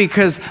not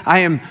because I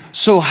am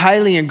so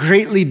highly and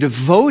greatly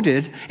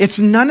devoted. It's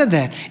none of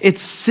that.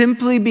 It's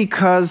simply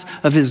because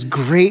of his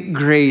great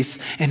grace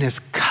and his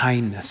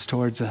kindness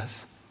towards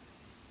us.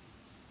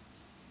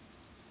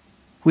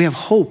 We have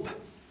hope.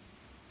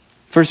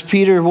 1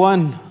 Peter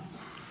 1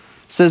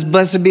 says,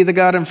 blessed be the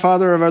God and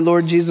Father of our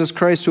Lord Jesus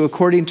Christ, who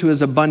according to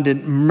his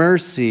abundant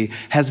mercy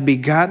has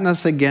begotten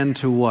us again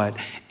to what?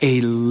 A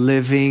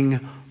living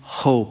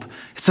hope.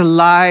 It's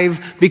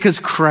alive because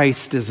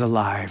Christ is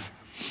alive.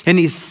 And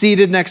he's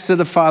seated next to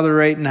the Father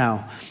right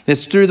now.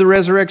 It's through the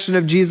resurrection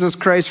of Jesus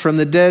Christ from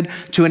the dead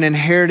to an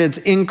inheritance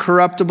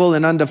incorruptible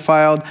and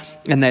undefiled,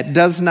 and that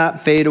does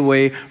not fade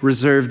away,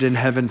 reserved in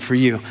heaven for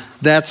you.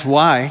 That's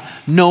why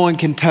no one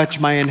can touch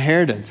my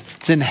inheritance.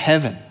 It's in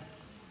heaven.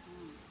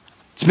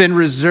 It's been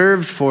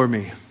reserved for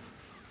me.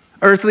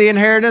 Earthly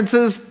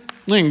inheritances,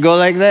 they can go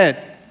like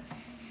that.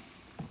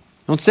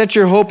 Don't set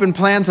your hope and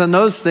plans on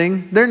those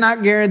things. They're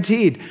not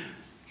guaranteed.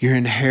 Your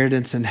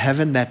inheritance in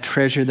heaven, that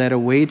treasure that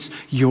awaits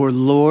your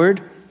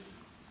Lord,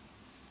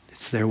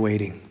 it's there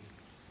waiting.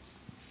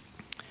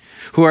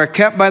 Who are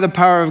kept by the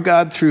power of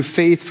God through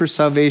faith for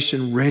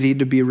salvation, ready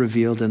to be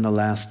revealed in the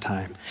last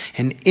time.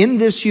 And in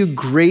this you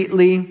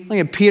greatly, look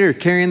at Peter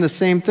carrying the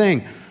same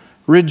thing,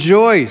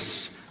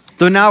 rejoice.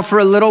 Though now for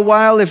a little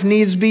while, if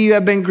needs be, you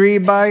have been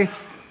grieved by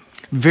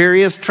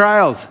various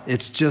trials.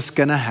 It's just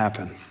going to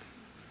happen.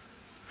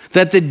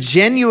 That the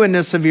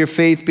genuineness of your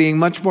faith, being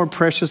much more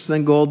precious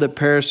than gold that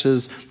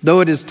perishes, though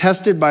it is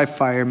tested by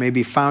fire, may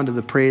be found to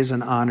the praise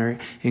and honor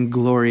and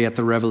glory at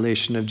the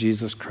revelation of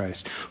Jesus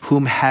Christ,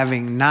 whom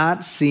having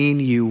not seen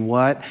you,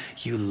 what?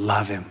 You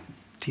love him.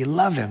 Do you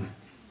love him?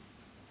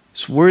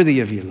 It's worthy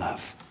of your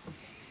love.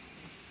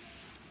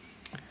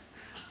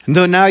 And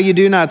though now you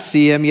do not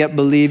see him, yet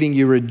believing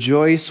you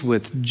rejoice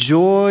with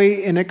joy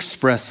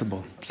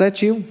inexpressible. Is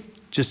that you?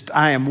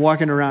 I am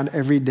walking around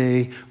every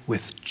day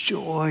with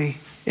joy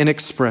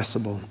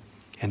inexpressible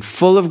and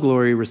full of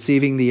glory,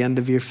 receiving the end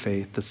of your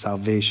faith, the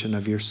salvation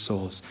of your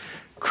souls.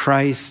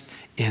 Christ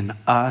in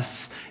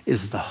us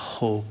is the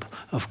hope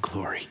of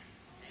glory.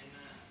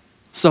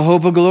 It's the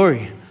hope of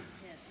glory.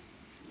 Yes.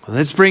 Well,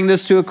 let's bring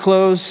this to a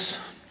close.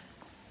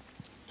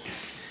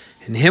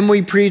 In him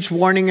we preach,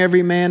 warning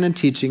every man and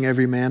teaching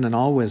every man in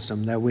all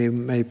wisdom, that we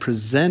may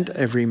present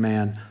every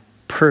man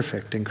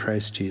perfect in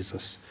Christ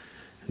Jesus.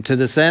 And to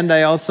this end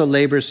I also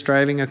labor,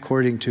 striving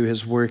according to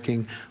his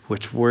working,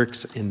 which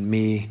works in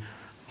me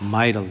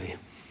mightily.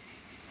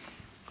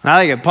 I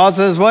like it. Paul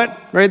says what?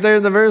 Right there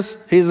in the verse?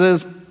 He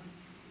says,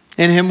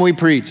 in him we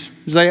preach.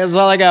 He's like, that's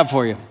all I got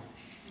for you.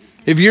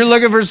 If you're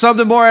looking for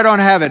something more, I don't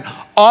have it.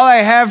 All I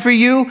have for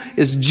you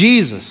is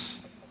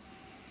Jesus.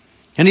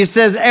 And he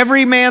says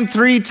every man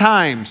 3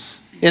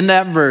 times in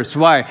that verse.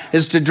 Why?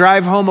 It's to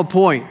drive home a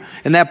point.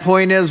 And that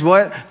point is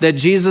what? That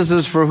Jesus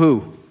is for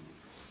who?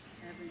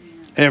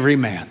 Every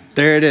man.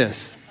 There it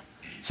is.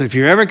 So if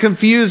you're ever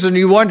confused and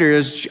you wonder,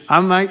 I should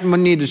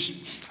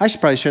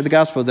probably share the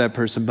gospel with that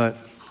person, but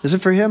is it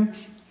for him?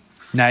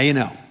 Now you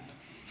know.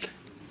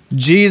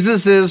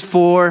 Jesus is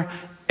for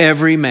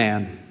every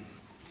man.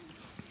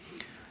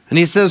 And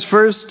he says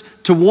first,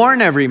 to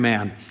warn every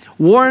man.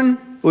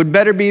 Warn would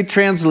better be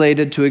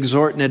translated to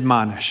exhort and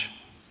admonish.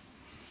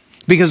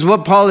 Because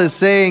what Paul is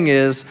saying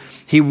is,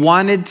 he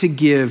wanted to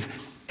give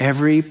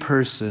every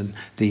person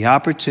the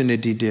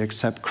opportunity to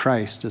accept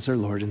Christ as their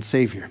Lord and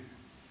Savior.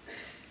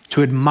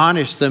 To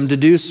admonish them to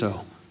do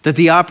so. That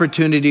the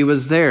opportunity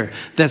was there.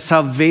 That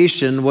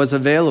salvation was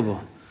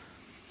available.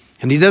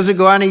 And he doesn't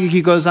go on,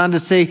 he goes on to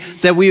say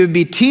that we would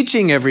be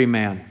teaching every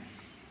man.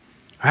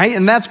 Right?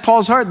 And that's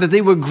Paul's heart, that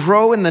they would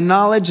grow in the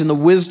knowledge and the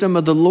wisdom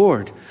of the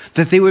Lord.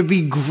 That they would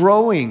be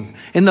growing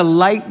in the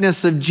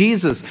likeness of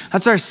Jesus.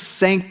 That's our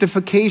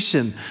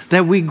sanctification.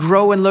 That we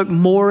grow and look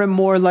more and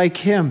more like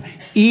him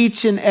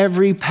each and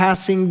every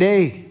passing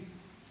day.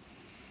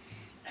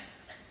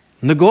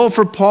 And the goal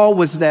for Paul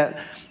was that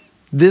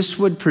this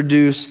would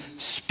produce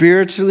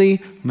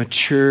spiritually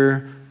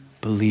mature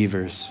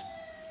believers.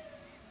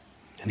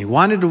 And he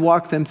wanted to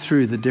walk them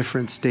through the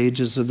different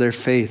stages of their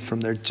faith, from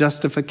their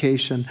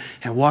justification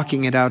and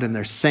walking it out in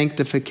their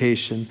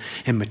sanctification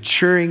and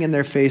maturing in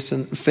their faith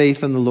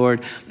in the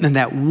Lord. And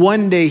that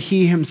one day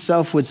he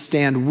himself would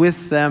stand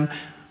with them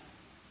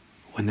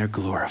when they're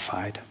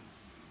glorified,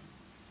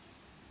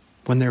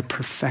 when they're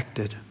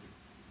perfected.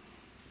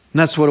 And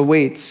that's what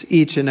awaits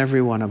each and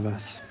every one of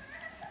us.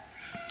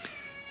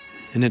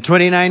 And in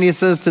 29, he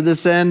says, to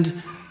this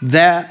end,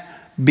 that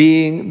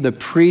being the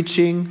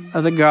preaching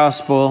of the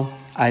gospel,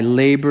 I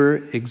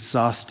labor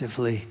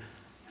exhaustively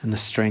in the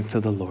strength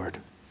of the Lord.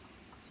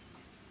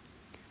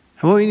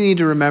 And what we need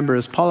to remember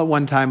is Paul at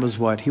one time was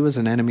what? He was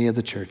an enemy of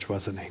the church,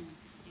 wasn't he?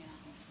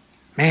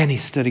 Man, he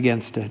stood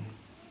against it.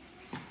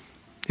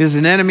 He was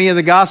an enemy of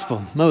the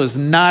gospel. No, it was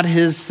not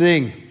his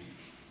thing.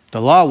 The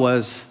law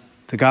was,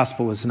 the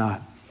gospel was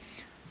not.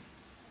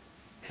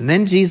 And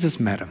then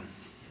Jesus met him.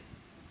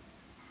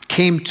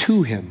 Came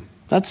to him.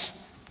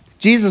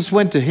 Jesus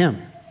went to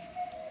him.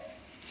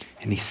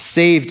 And he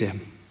saved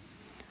him.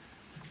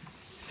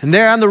 And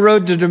there on the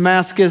road to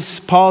Damascus,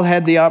 Paul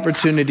had the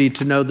opportunity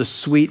to know the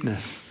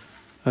sweetness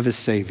of his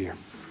Savior.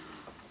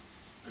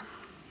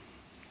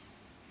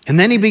 And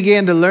then he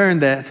began to learn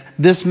that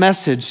this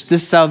message,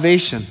 this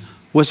salvation,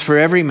 was for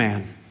every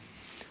man.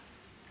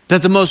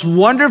 That the most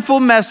wonderful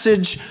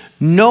message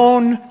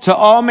known to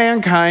all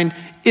mankind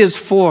is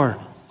for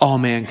all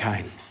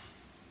mankind.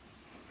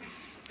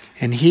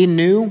 And he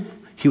knew,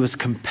 he was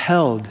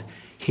compelled,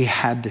 he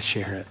had to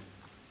share it.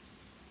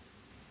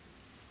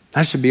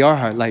 That should be our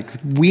heart. Like,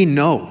 we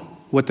know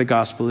what the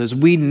gospel is.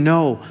 We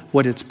know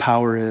what its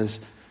power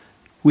is.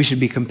 We should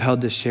be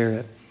compelled to share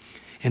it.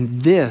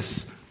 And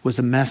this was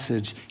a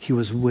message he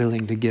was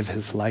willing to give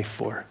his life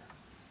for.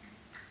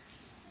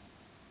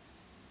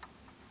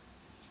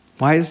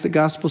 Why is the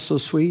gospel so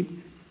sweet?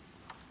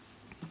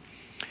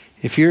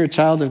 If you're a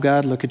child of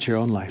God, look at your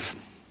own life.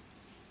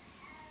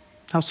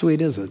 How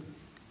sweet is it?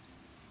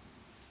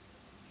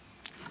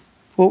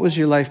 What was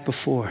your life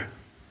before?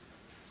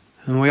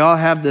 And we all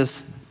have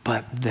this,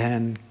 but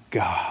then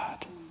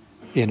God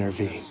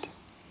intervened.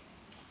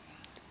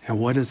 And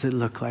what does it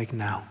look like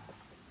now?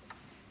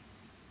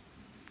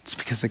 It's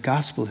because the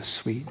gospel is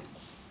sweet.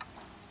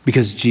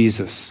 Because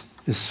Jesus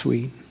is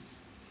sweet.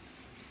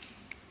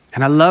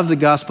 And I love the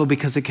gospel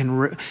because it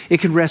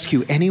can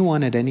rescue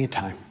anyone at any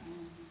time.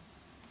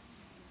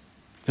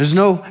 There's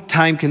no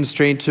time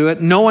constraint to it.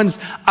 No one's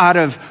out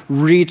of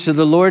reach of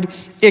the Lord.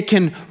 It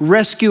can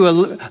rescue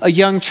a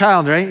young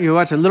child, right? You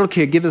watch a little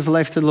kid give his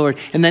life to the Lord,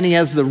 and then he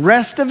has the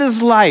rest of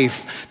his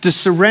life to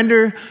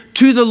surrender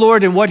to the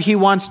Lord and what he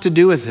wants to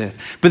do with it.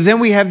 But then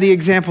we have the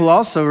example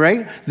also,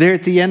 right? There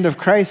at the end of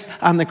Christ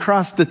on the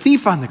cross, the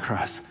thief on the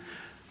cross.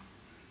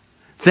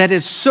 That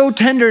it's so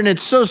tender and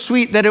it's so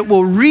sweet that it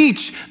will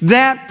reach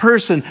that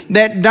person,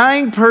 that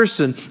dying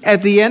person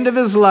at the end of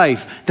his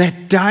life.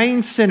 That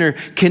dying sinner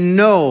can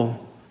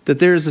know that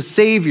there is a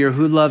Savior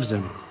who loves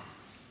him,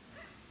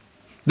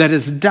 that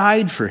has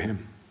died for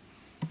him.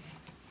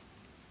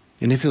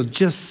 And if he'll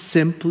just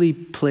simply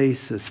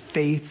place his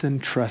faith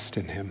and trust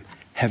in him,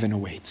 heaven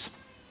awaits.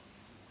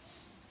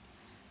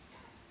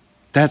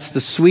 That's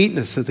the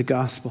sweetness of the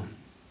gospel.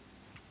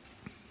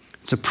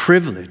 It's a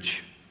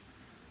privilege.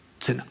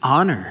 It's an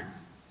honor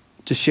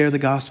to share the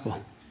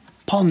gospel.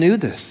 Paul knew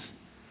this.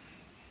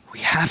 We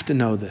have to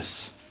know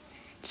this.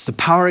 It's the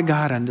power of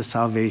God unto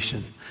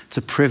salvation. It's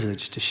a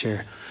privilege to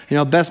share. You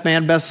know, best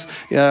man, best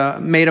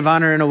maid of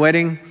honor in a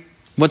wedding,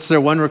 what's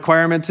their one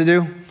requirement to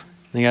do?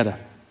 They got to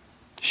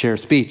share a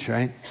speech,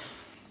 right?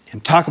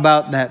 And talk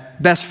about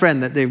that best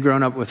friend that they've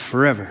grown up with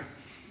forever.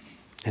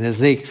 And as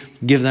they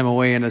give them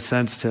away, in a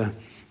sense, to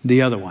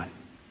the other one.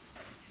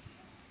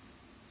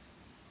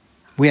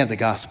 We have the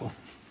gospel.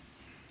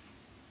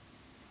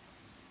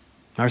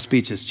 Our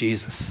speech is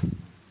Jesus.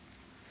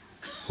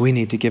 We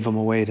need to give him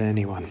away to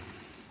anyone.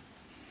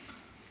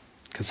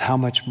 Because how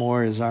much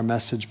more is our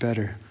message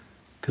better?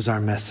 Because our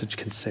message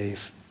can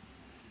save.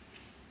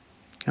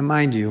 And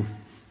mind you,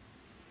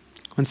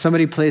 when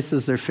somebody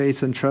places their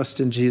faith and trust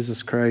in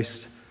Jesus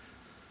Christ,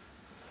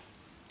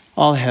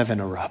 all heaven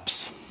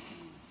erupts.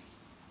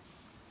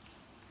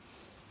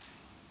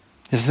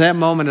 If that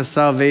moment of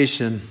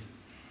salvation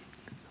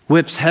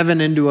whips heaven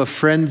into a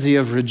frenzy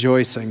of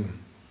rejoicing,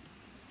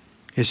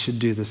 it should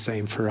do the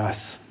same for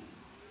us.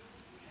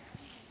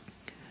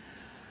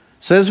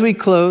 So as we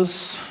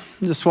close,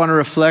 I just want to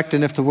reflect,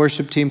 and if the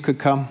worship team could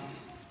come,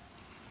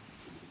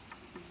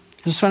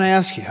 I just want to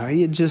ask you,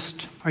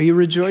 are you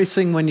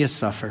rejoicing when you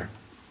suffer?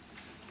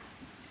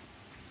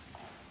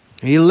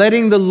 Are you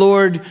letting the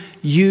Lord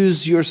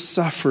use your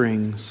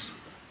sufferings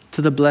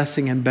to the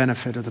blessing and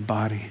benefit of the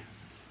body,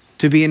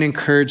 to be an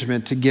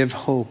encouragement, to give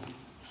hope?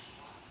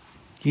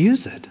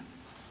 Use it.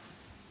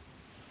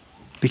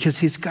 Because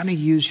he's going to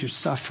use your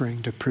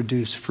suffering to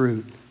produce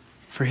fruit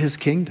for his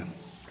kingdom.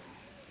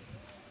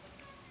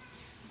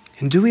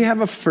 And do we have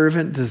a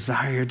fervent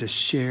desire to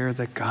share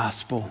the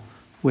gospel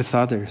with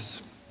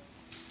others?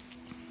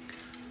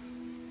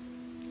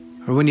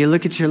 Or when you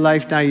look at your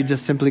life now, you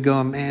just simply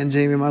go, man,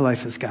 Jamie, my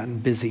life has gotten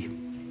busy.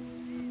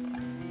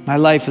 My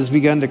life has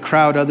begun to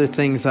crowd other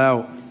things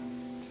out.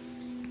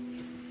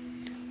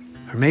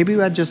 Or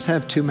maybe I just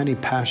have too many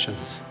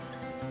passions.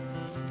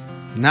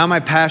 Now my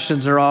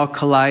passions are all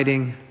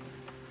colliding,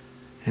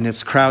 and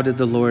it's crowded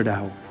the Lord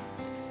out.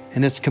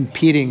 And it's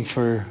competing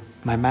for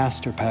my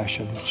master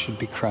passion, which should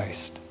be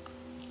Christ.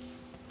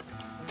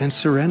 Then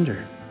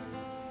surrender.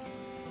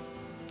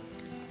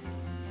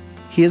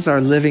 He is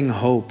our living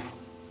hope.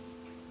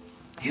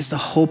 He is the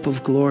hope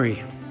of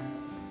glory.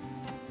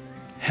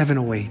 Heaven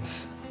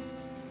awaits.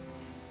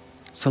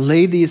 So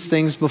lay these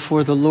things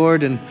before the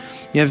Lord, and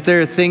if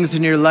there are things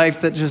in your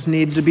life that just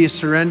need to be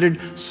surrendered,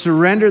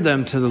 surrender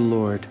them to the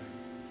Lord.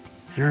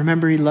 And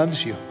remember, he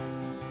loves you.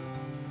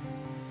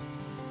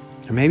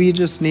 Or maybe you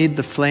just need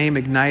the flame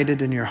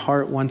ignited in your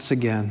heart once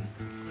again.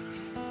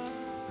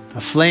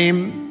 A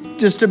flame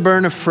just to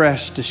burn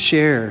afresh, to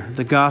share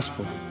the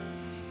gospel.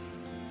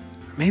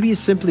 Or maybe you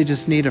simply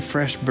just need a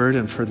fresh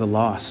burden for the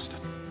lost.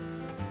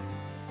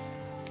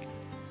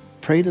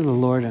 Pray to the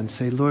Lord and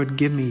say, Lord,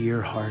 give me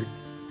your heart.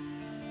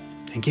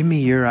 And give me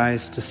your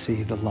eyes to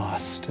see the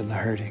lost and the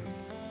hurting.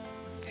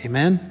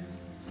 Amen?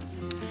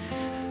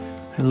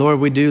 And Lord,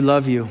 we do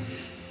love you.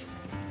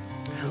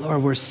 And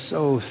Lord, we're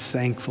so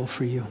thankful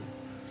for you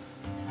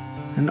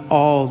and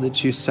all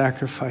that you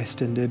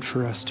sacrificed and did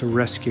for us to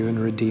rescue and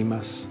redeem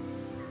us.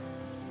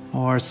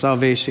 Oh, our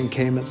salvation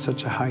came at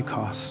such a high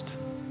cost.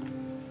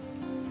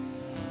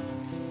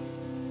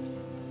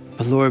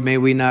 But Lord, may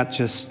we not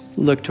just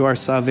look to our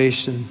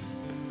salvation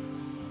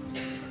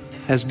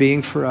as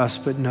being for us,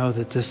 but know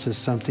that this is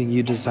something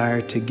you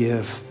desire to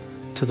give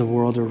to the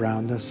world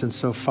around us. And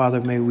so,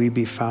 Father, may we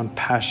be found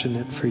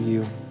passionate for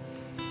you.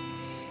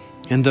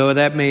 And though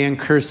that may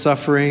incur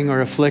suffering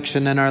or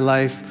affliction in our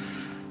life,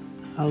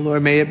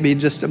 Lord, may it be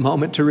just a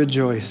moment to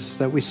rejoice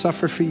that we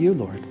suffer for you,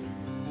 Lord,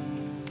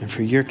 and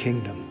for your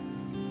kingdom.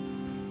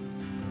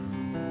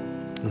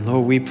 And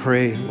Lord, we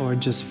pray, Lord,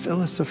 just fill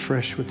us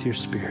afresh with your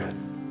Spirit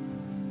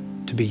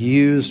to be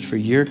used for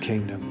your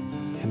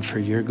kingdom and for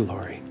your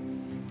glory.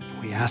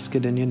 We ask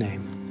it in your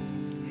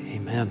name.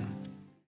 Amen.